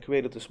I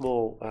created a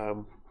small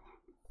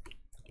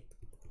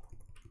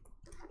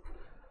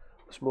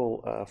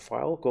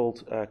file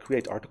called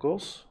create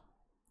articles.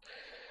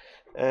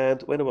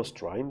 And when I was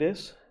trying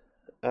this,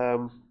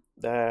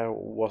 there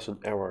was an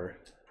error.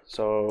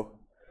 So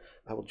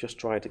I will just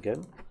try it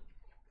again.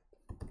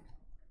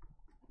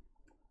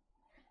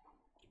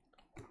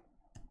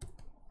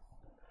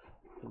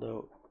 And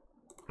now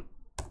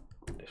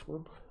this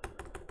one.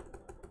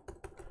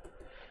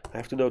 I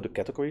have to know the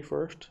category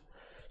first.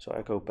 So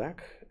I go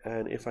back,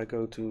 and if I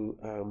go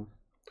to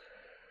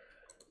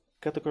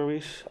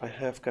categories, I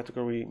have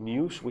category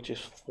news, which is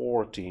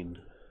 14.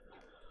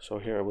 So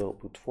here I will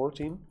put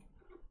 14.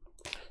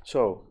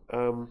 So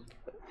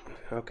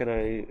how can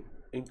I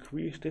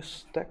increase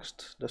this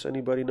text? Does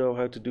anybody know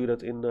how to do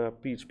that in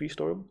PHP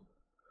Storm?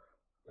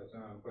 That's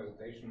a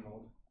presentation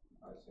mode,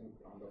 I think,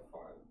 under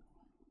file.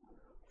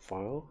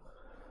 File.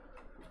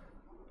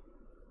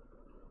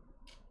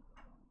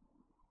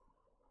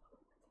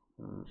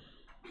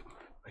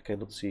 I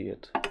cannot see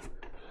it.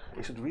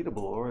 Is it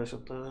readable or is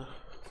it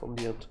from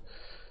the end?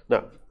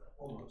 No.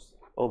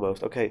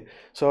 Almost. Okay.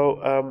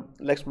 So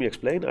let me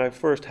explain. I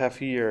first have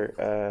here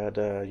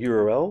the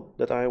URL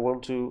that I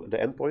want to, the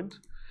endpoint.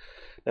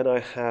 Then I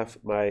have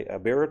my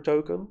bearer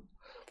token.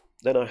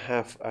 Then I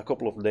have a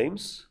couple of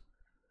names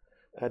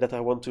that I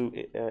want to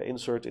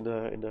insert in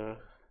the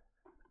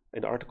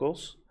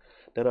articles.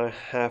 Then I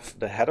have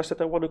the headers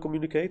that I want to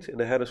communicate, and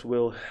the headers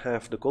will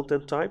have the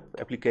content type,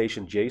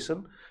 application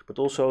JSON, but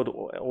also the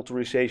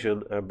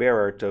authorization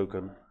bearer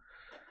token.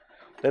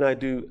 Then I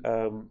do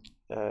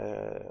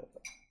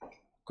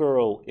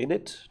curl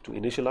init to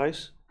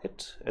initialize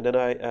it, and then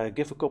I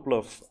give a couple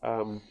of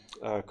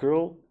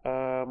curl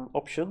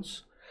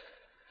options.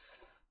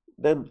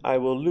 Then I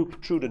will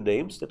loop through the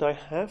names that I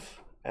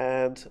have,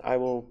 and I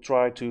will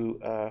try to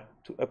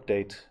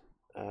update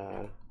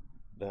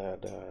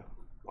the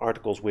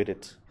articles with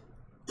it.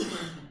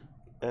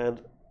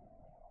 And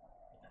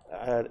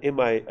in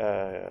my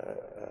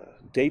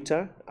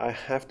data, I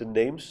have the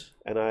names,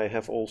 and I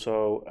have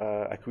also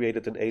I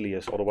created an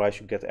alias. Otherwise,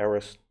 you get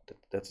errors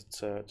that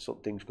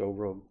some things go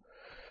wrong.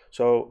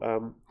 So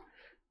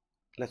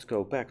let's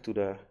go back to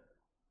the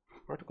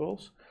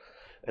articles,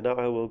 and now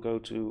I will go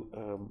to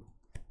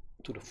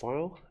the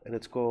file, and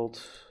it's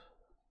called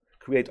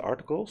create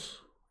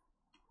articles.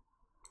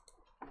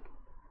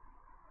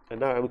 And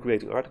now I'm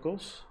creating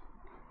articles.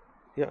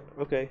 Yeah,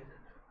 okay.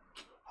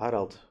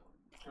 Harald.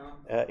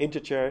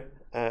 Integer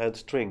and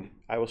string.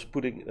 I was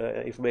putting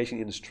information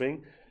in the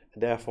string,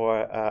 and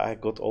therefore I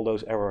got all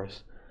those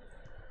errors.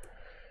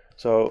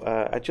 So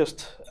I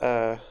just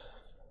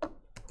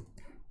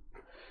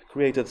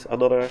created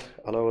another,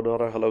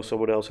 hello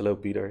someone else, hello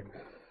Peter.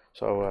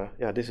 So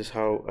yeah, this is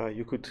how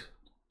you could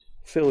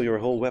fill your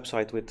whole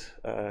website with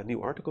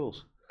new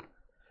articles,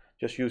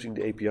 just using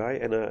the API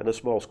and a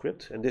small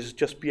script. And this is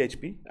just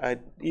PHP. I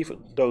even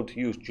don't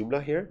use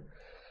Joomla here.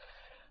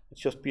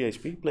 It's just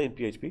PHP, plain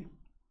PHP.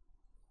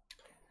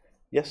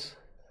 Yes?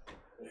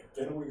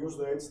 Can we use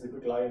the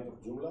HTTP client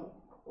of Joomla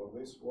for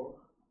this work?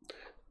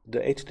 The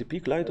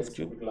HTTP client of HTTP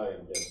Joomla?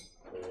 client, yes,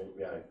 the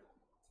API.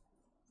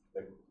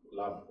 The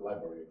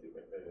library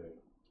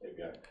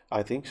API.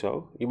 I think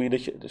so. You mean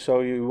that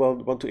so you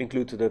want to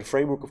include the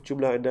framework of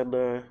Joomla and then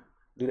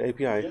do the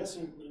API? Yes,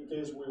 in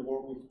case we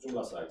work with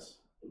Joomla sites.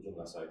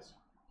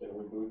 Can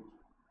we do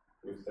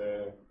it with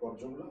core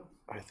Joomla?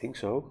 I think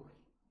so.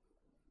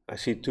 I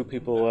see two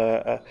people.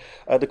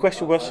 The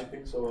question was. I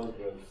think so as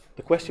well.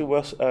 The question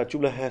was,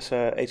 Joomla has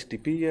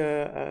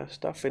HTTP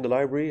stuff in the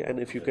library, and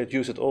if you could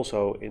use it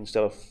also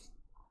instead of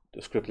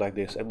a script like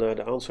this. And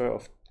the answer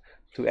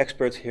to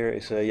experts here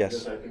is yes.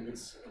 Yes, I think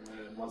it's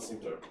much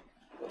simpler.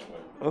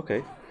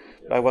 Okay,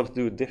 yeah. I want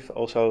to do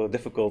also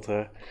difficult.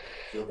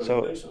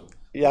 So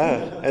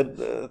yeah,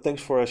 and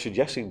thanks for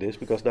suggesting this,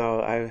 because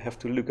now I have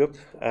to look up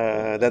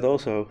that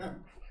also.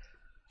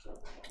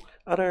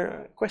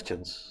 Other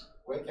questions?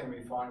 Where can we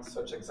find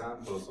such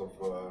examples of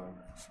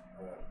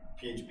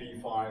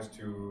PHP files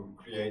to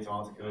create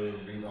articles,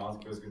 read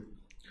articles?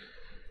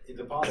 In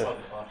the past,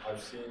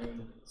 I've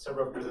seen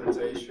several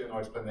presentations or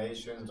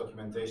explanations,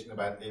 documentation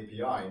about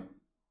API,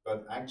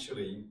 but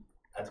actually,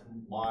 at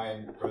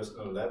my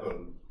personal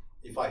level,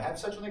 if I have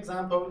such an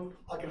example,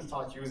 I can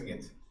start using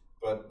it.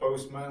 But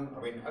Postman,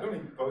 I mean, I don't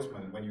need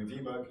Postman. When you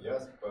debug,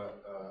 yes,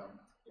 but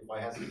if I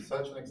have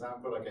such an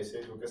example, like I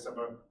say to a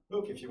customer,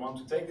 look, if you want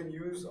to take the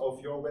news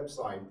of your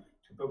website,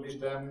 to publish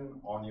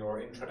them on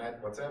your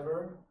intranet,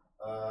 whatever,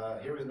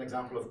 here is an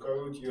example of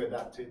code, you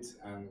adapt it,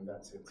 and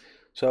that's it.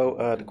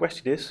 So the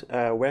question is,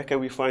 where can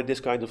we find this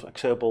kind of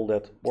example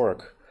that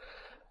work?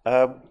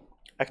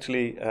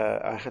 Actually,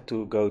 I had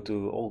to go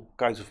to all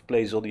kinds of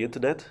places on the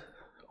internet,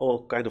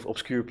 all kind of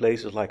obscure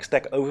places like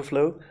Stack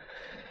Overflow.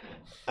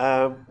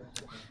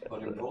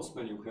 But in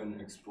Postman you can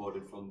export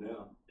it from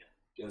there.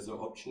 There's an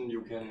option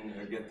you can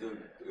get the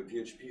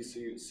PHP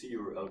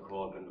CURL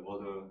code and all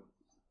the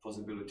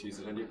possibilities,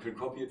 and then you can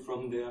copy it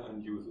from there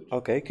and use it.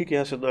 Okay, Kiki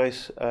has a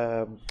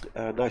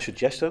nice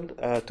suggestion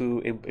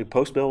in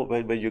Postman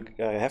when you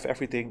have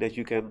everything that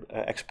you can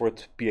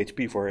export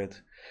PHP for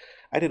it.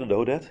 I didn't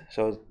know that,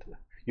 so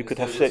you could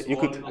have said you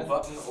could. A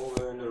button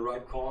over in the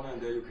right corner,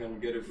 and there you can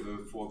get it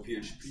for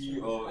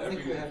PHP or I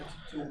think we have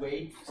to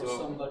wait for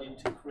somebody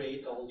to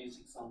create all these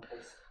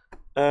examples.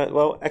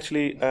 Well,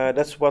 actually,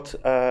 that's what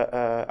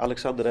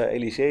Alexandre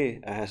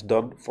Elysée has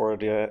done for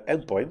the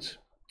endpoints.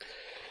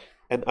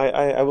 And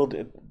I will.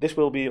 This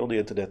will be on the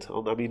internet.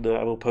 I mean,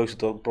 I will post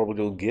it on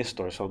probably on Gist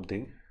or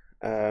something.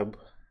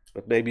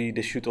 But maybe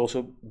this should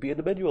also be in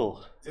the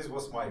manual. This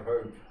was my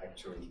hope,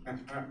 actually.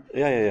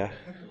 Yeah.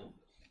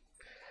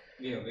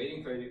 We are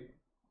waiting for you.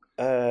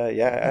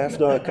 Yeah,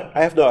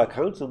 I have no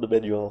account on the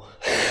manual.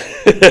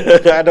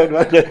 I don't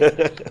know.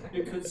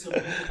 You could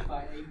submit it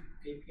by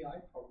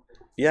API probably.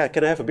 Yeah,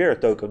 can I have a beer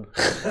token?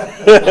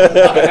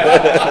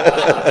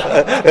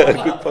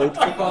 Good point.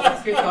 Because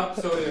it's GitHub,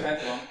 so you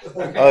have one.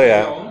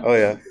 Okay, oh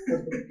yeah.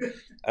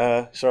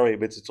 Sorry,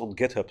 but it's on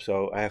GitHub,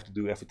 so I have to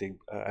do everything.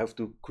 I have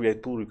to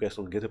create pull requests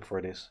on GitHub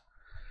for this.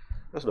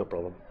 That's no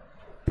problem.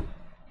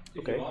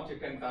 If you want, you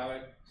can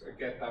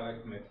get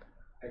direct commit.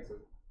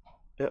 Exit.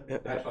 Yeah.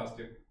 I trust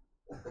you.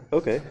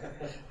 Okay.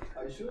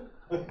 Are you sure?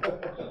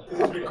 This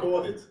is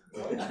recorded.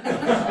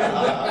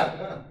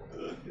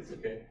 It's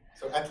okay.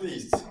 So at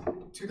least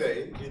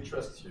today he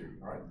trusts you,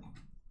 right?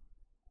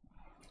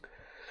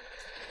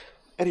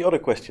 Any other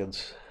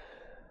questions?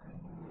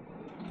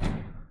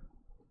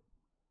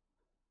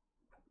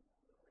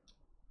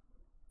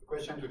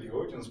 Question to the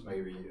audience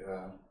maybe.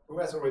 Who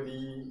has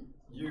already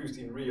used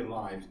in real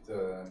life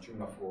the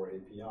Joomla 4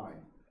 API?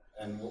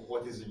 And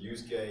what is the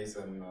use case?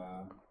 And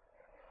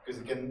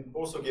because it can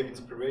also give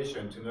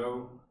inspiration to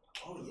know,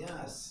 oh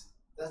yes,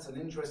 that's an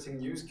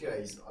interesting use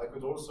case. I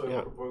could also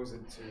propose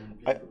it to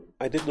people.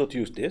 I did not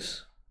use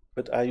this,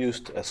 but I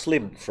used a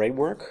Slim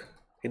framework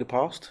in the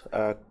past,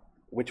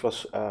 which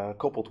was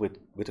coupled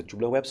with a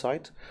Joomla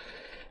website,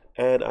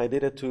 and I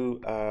did it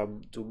to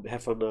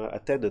have an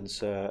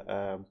attendance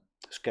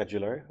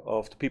scheduler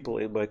of the people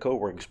in my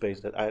co-working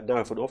space. That I now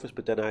have an office,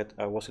 but then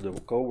I was in a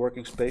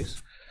co-working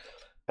space,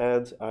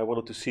 and I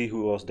wanted to see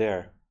who was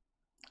there.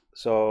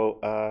 So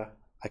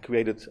I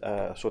created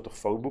a sort of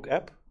phone book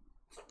app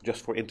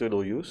just for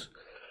internal use,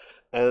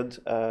 And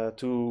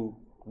to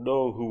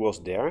know who was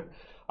there,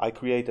 I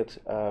created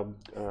on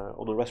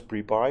a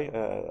Raspberry Pi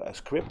a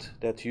script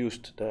that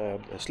used the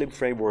Slim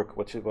framework,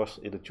 which was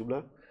in the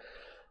Joomla,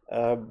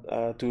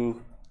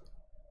 to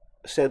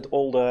send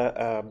all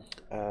the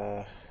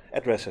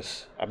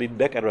addresses, I mean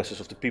MAC addresses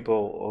of the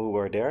people who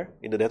were there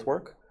in the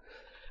network.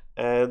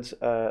 And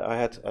I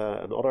had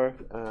another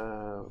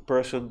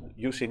person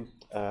using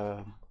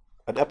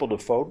an app on the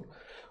phone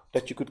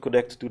that you could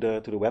connect to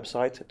the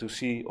website to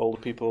see all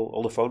the people,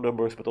 all the phone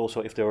numbers, but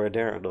also if they were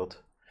there or not.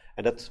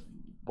 And that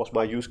was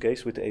my use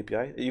case with the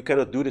API. You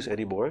cannot do this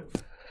anymore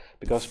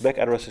because MAC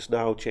addresses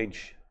now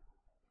change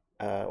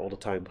all the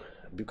time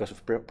because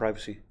of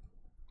privacy.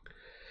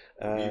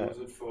 We use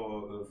it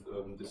for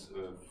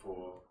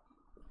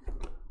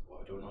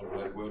I don't know the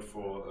right word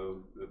for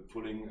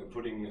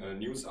putting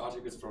news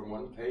articles from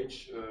one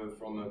page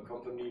from a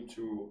company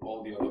to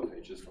all the other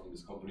pages from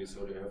this company,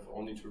 so they have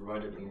only to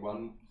write it in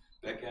one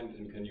backend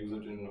and can use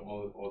it in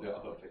all the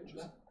other pages.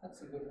 Yeah,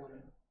 that's a good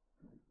one.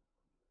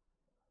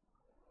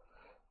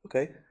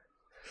 Okay,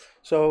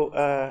 so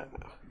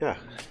yeah.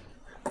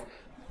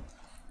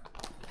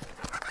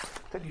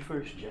 Thank you for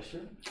your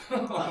suggestion.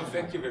 Oh,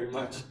 thank you very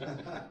much.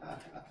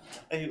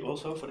 And you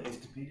also for the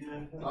HTTP.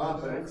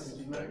 Thanks.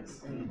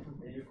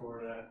 Thank you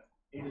for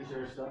the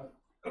integer stuff.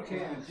 Okay,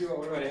 and you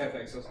already have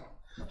access.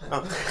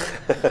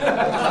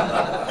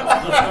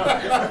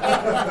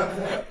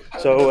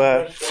 So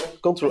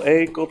Control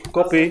A, Does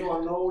copy.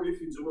 anyone know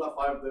if in Joomla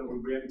 5 there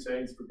will be any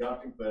change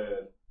regarding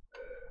the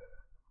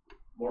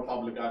more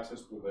public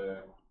access to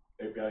the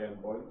API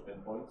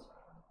endpoints?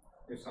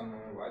 If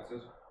someone writes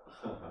it.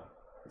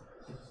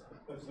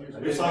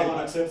 If someone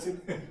accepts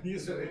it?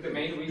 The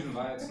main reason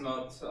why it's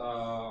not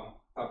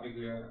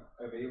publicly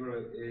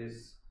available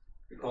is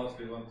because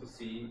we want to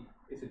see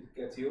if it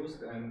gets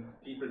used, and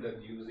people that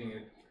are using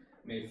it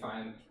may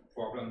find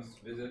problems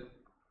with it,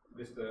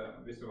 with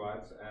the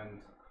rights.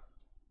 And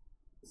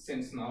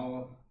since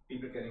now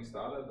people getting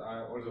started,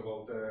 I also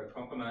wrote a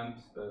component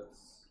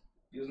that's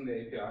using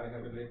the API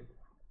heavily.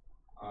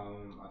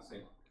 I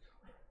think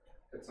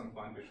at some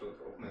point we should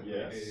open it,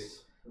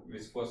 Yes. maybe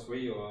with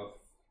 4.3 or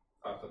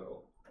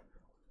 5.0.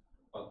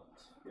 But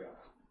yeah.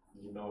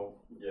 You know,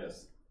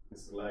 yes.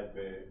 It's like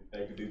the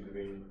egg did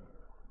the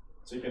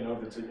chicken or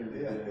the chicken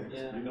did the egg.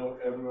 Yeah. You know,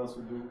 everyone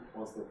should do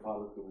once they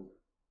follow to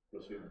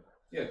proceed.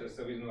 Yeah, that's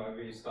the reason why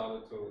we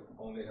started to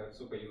only have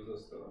super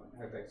users to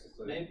have access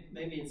to it.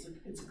 Maybe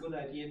it's a good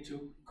idea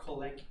to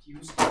collect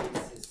use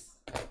cases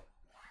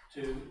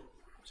to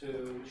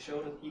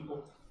show the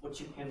people what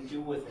you can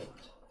do with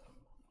it.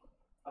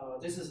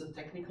 This is a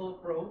technical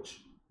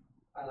approach.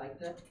 I like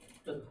that,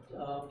 but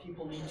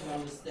people need to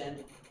understand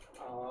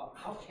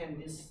how can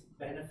this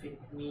benefit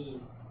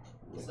me.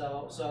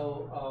 So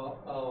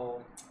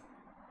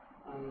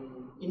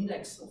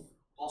index of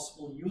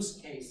possible use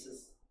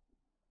cases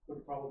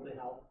would probably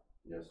help.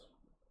 Yes.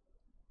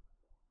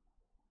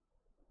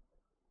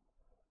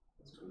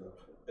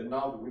 And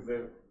now with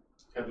the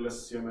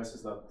headless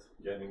CMSs that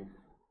gaining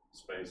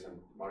space and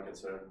market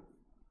share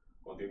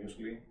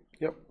continuously.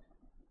 Yep.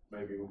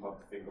 Maybe we have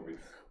to think of it.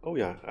 Oh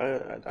yeah,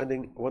 I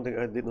think one thing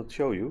I did not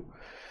show you.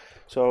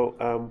 So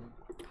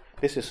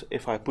this is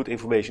if I put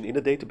information in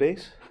a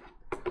database,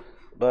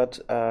 but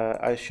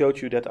I showed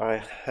you that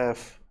I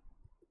have,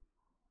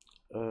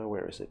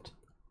 where is it?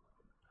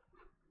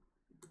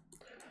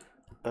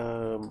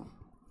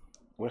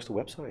 Where's the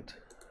website?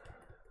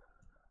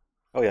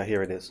 Oh yeah,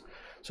 here it is.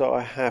 So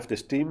I have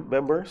this team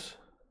members,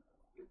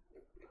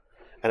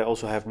 and I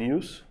also have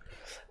news,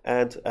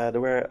 and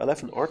there were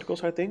 11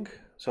 articles, I think.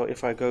 So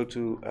if I go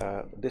to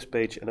this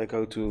page and I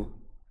go to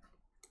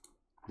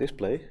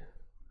display,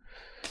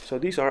 so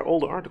these are all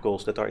the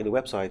articles that are in the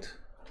website.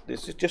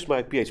 This is just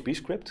my PHP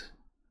script.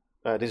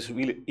 This is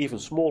really even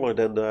smaller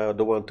than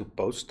the one to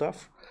post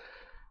stuff,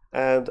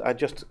 and I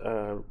just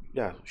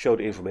show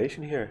the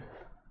information here,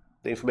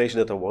 the information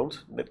that I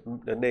want,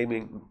 the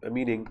naming,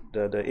 meaning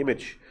the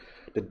image,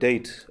 the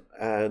date,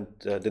 and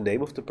the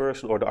name of the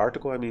person or the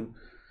article. I mean,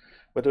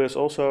 but there is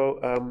also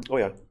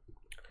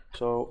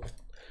so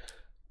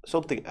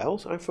something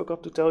else I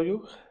forgot to tell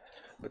you,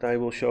 but I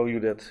will show you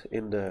that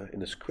in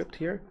the script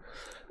here.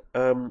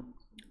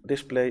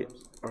 Display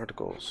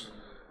articles.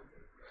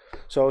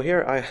 So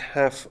here I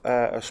have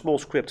a small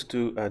script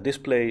to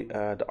display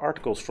the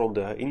articles from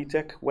the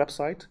Initech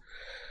website.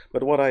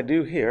 But what I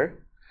do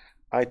here,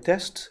 I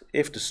test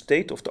if the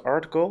state of the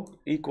article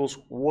equals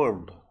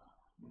 1.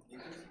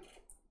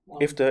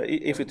 If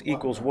it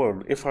equals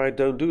 1. If I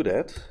don't do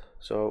that,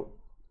 so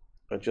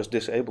I just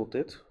disabled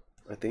it,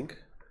 I think.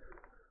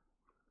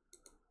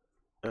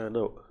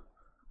 No.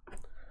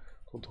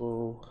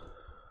 Control.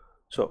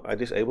 So I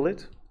disable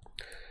it.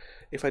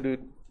 If I do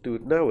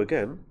it now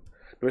again,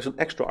 there is an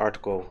extra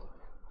article.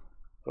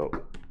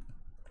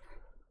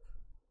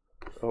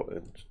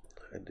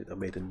 And I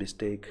made a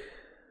mistake.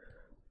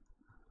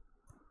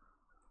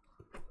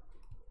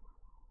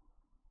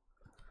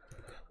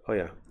 Oh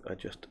yeah, I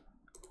just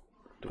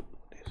do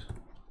this.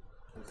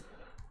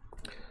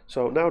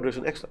 So now there's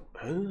an extra.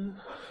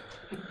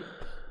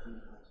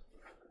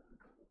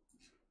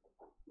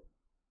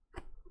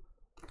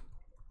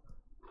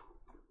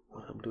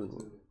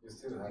 doing. You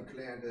still have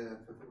Declare the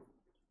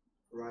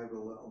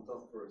variable on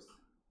top first.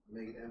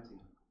 Make it empty,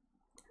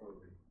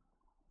 probably.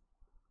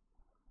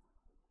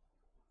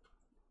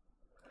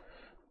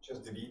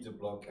 just delete the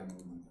block and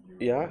you.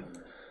 Yeah,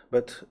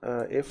 but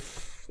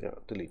if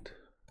delete.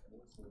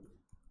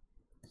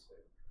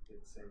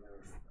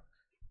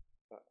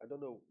 I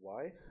don't know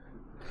why,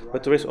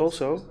 but there is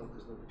also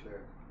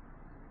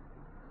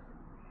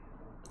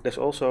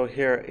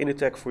here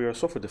Initech for your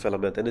software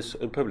development, and it's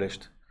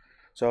unpublished,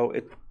 so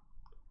it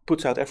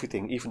puts out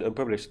everything, even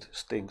unpublished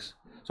things.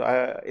 So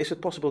is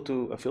it possible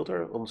to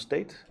filter on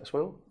state as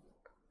well?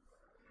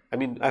 I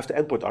mean, I have to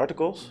endpoint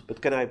articles,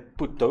 but can I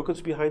put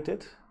tokens behind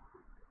it,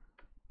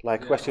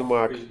 like question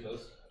mark?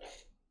 Filters.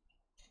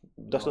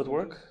 Does not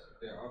work?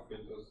 There are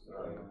filters.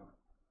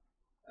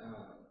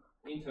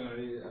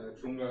 Internally,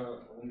 Joomla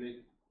only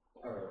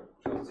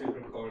just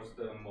simply calls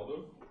the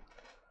model.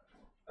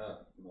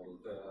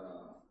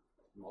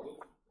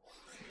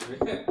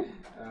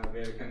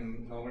 Where you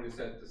can normally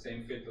set the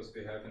same filters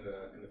we have in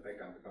the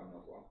backend account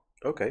as well.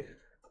 Okay.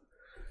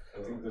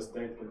 I think the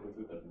state can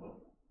do that, no?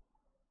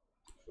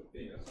 Should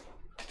be, yes.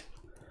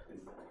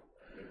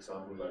 If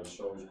example like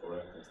show is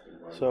correct and still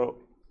valid. So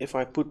if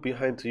I put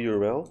behind the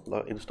URL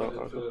in the start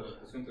article.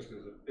 The syntax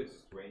is a bit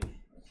strange.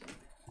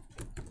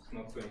 It's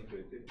not so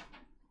intuitive.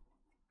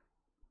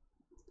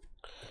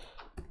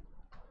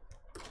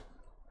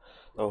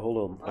 Oh, hold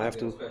on. I have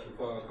to. Especially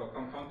for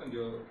content,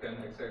 you can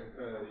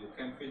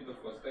filter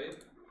for state,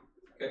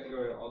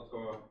 category,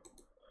 author,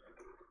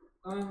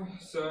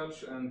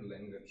 search, and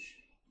language.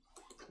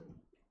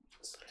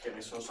 Can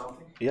you show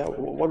something? Yeah,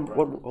 one.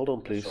 Hold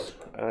on, please.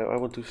 I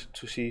want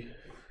to see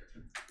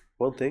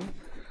one thing.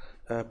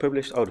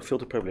 Published. Oh, the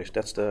filter published.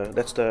 That's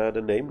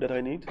the name that I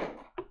need.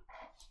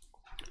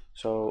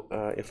 So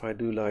if I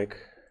do like.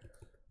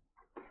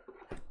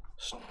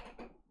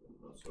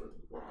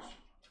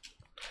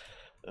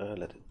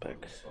 Let it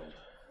back.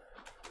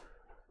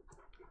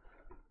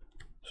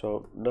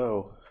 So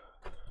now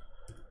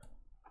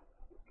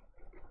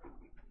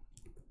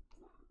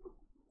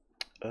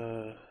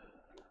I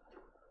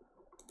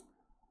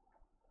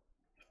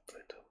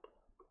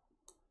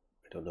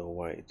don't know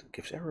why it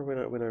gives error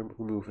when I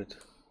remove it.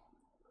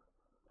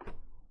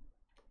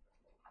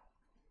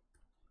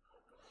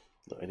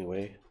 No,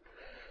 anyway,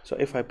 so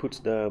if I put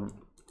the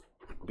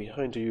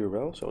behind the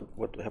URL, so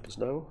what happens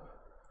now?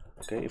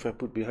 Okay, if I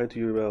put behind the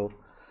URL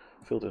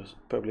filters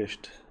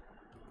published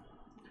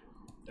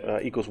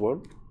equals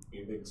 1.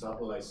 In the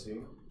example I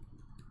see,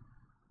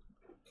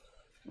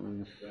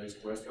 there is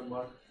question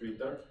mark,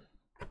 filter,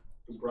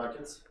 2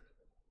 brackets.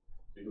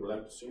 Would you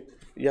like to see it?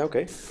 Yeah,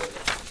 okay.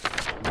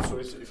 So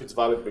if it's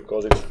valid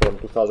because it's from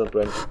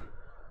 2020.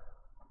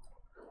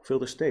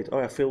 Filter state. Oh,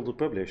 I filter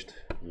published.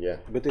 Yeah.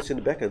 But it's in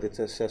the backend. It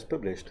says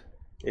published.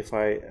 If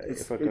I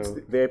go.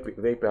 the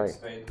API.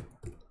 State.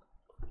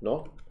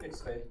 No? It's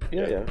state.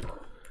 Yeah.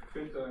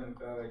 Filter and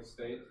direct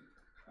state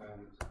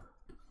and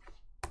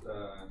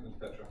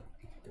integer.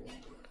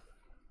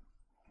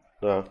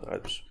 No,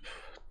 it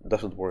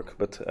doesn't work.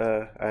 But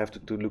I have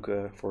to look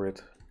for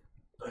it.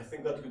 I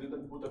think that you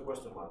didn't put a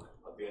question mark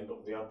at the end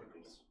of the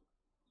articles.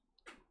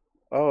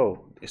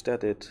 Oh, is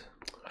that it?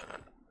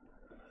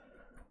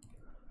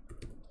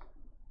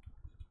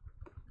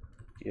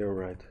 You're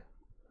right.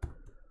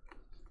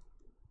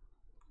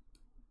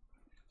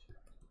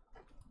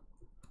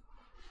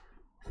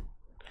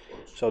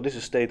 So this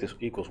is state is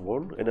equals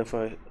 1, and if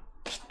I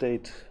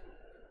state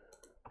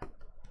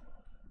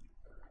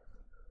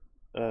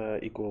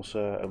equals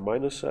a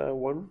minus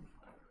 1,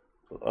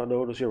 oh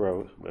no, the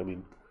 0, I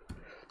mean,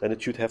 then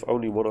it should have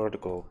only one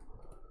article.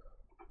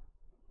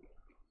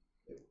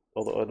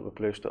 All the other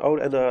published. Oh,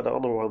 and the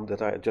other one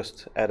that I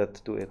just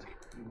added to it.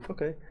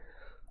 Okay,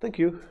 thank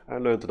you. I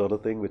learned another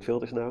thing with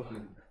filters now.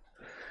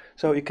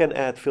 So you can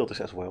add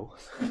filters as well.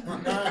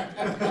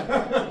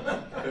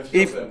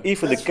 even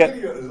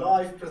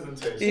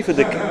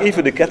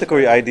the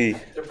category ID.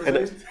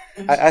 And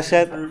I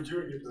said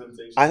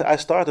I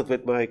started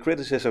with my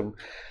criticism,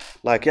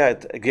 like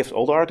it gives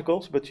all the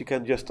articles, but you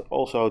can just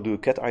also do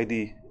cat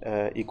ID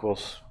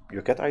equals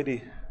your cat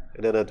ID,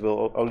 and then it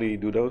will only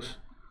do those.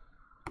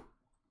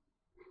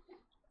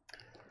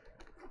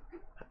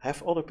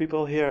 Have other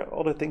people here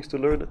other things to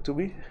learn to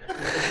me?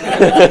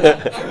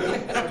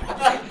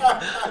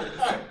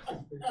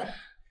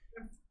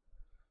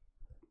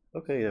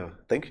 Okay, yeah.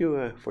 Thank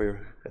you for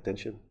your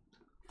attention.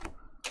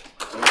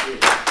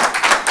 Thank you.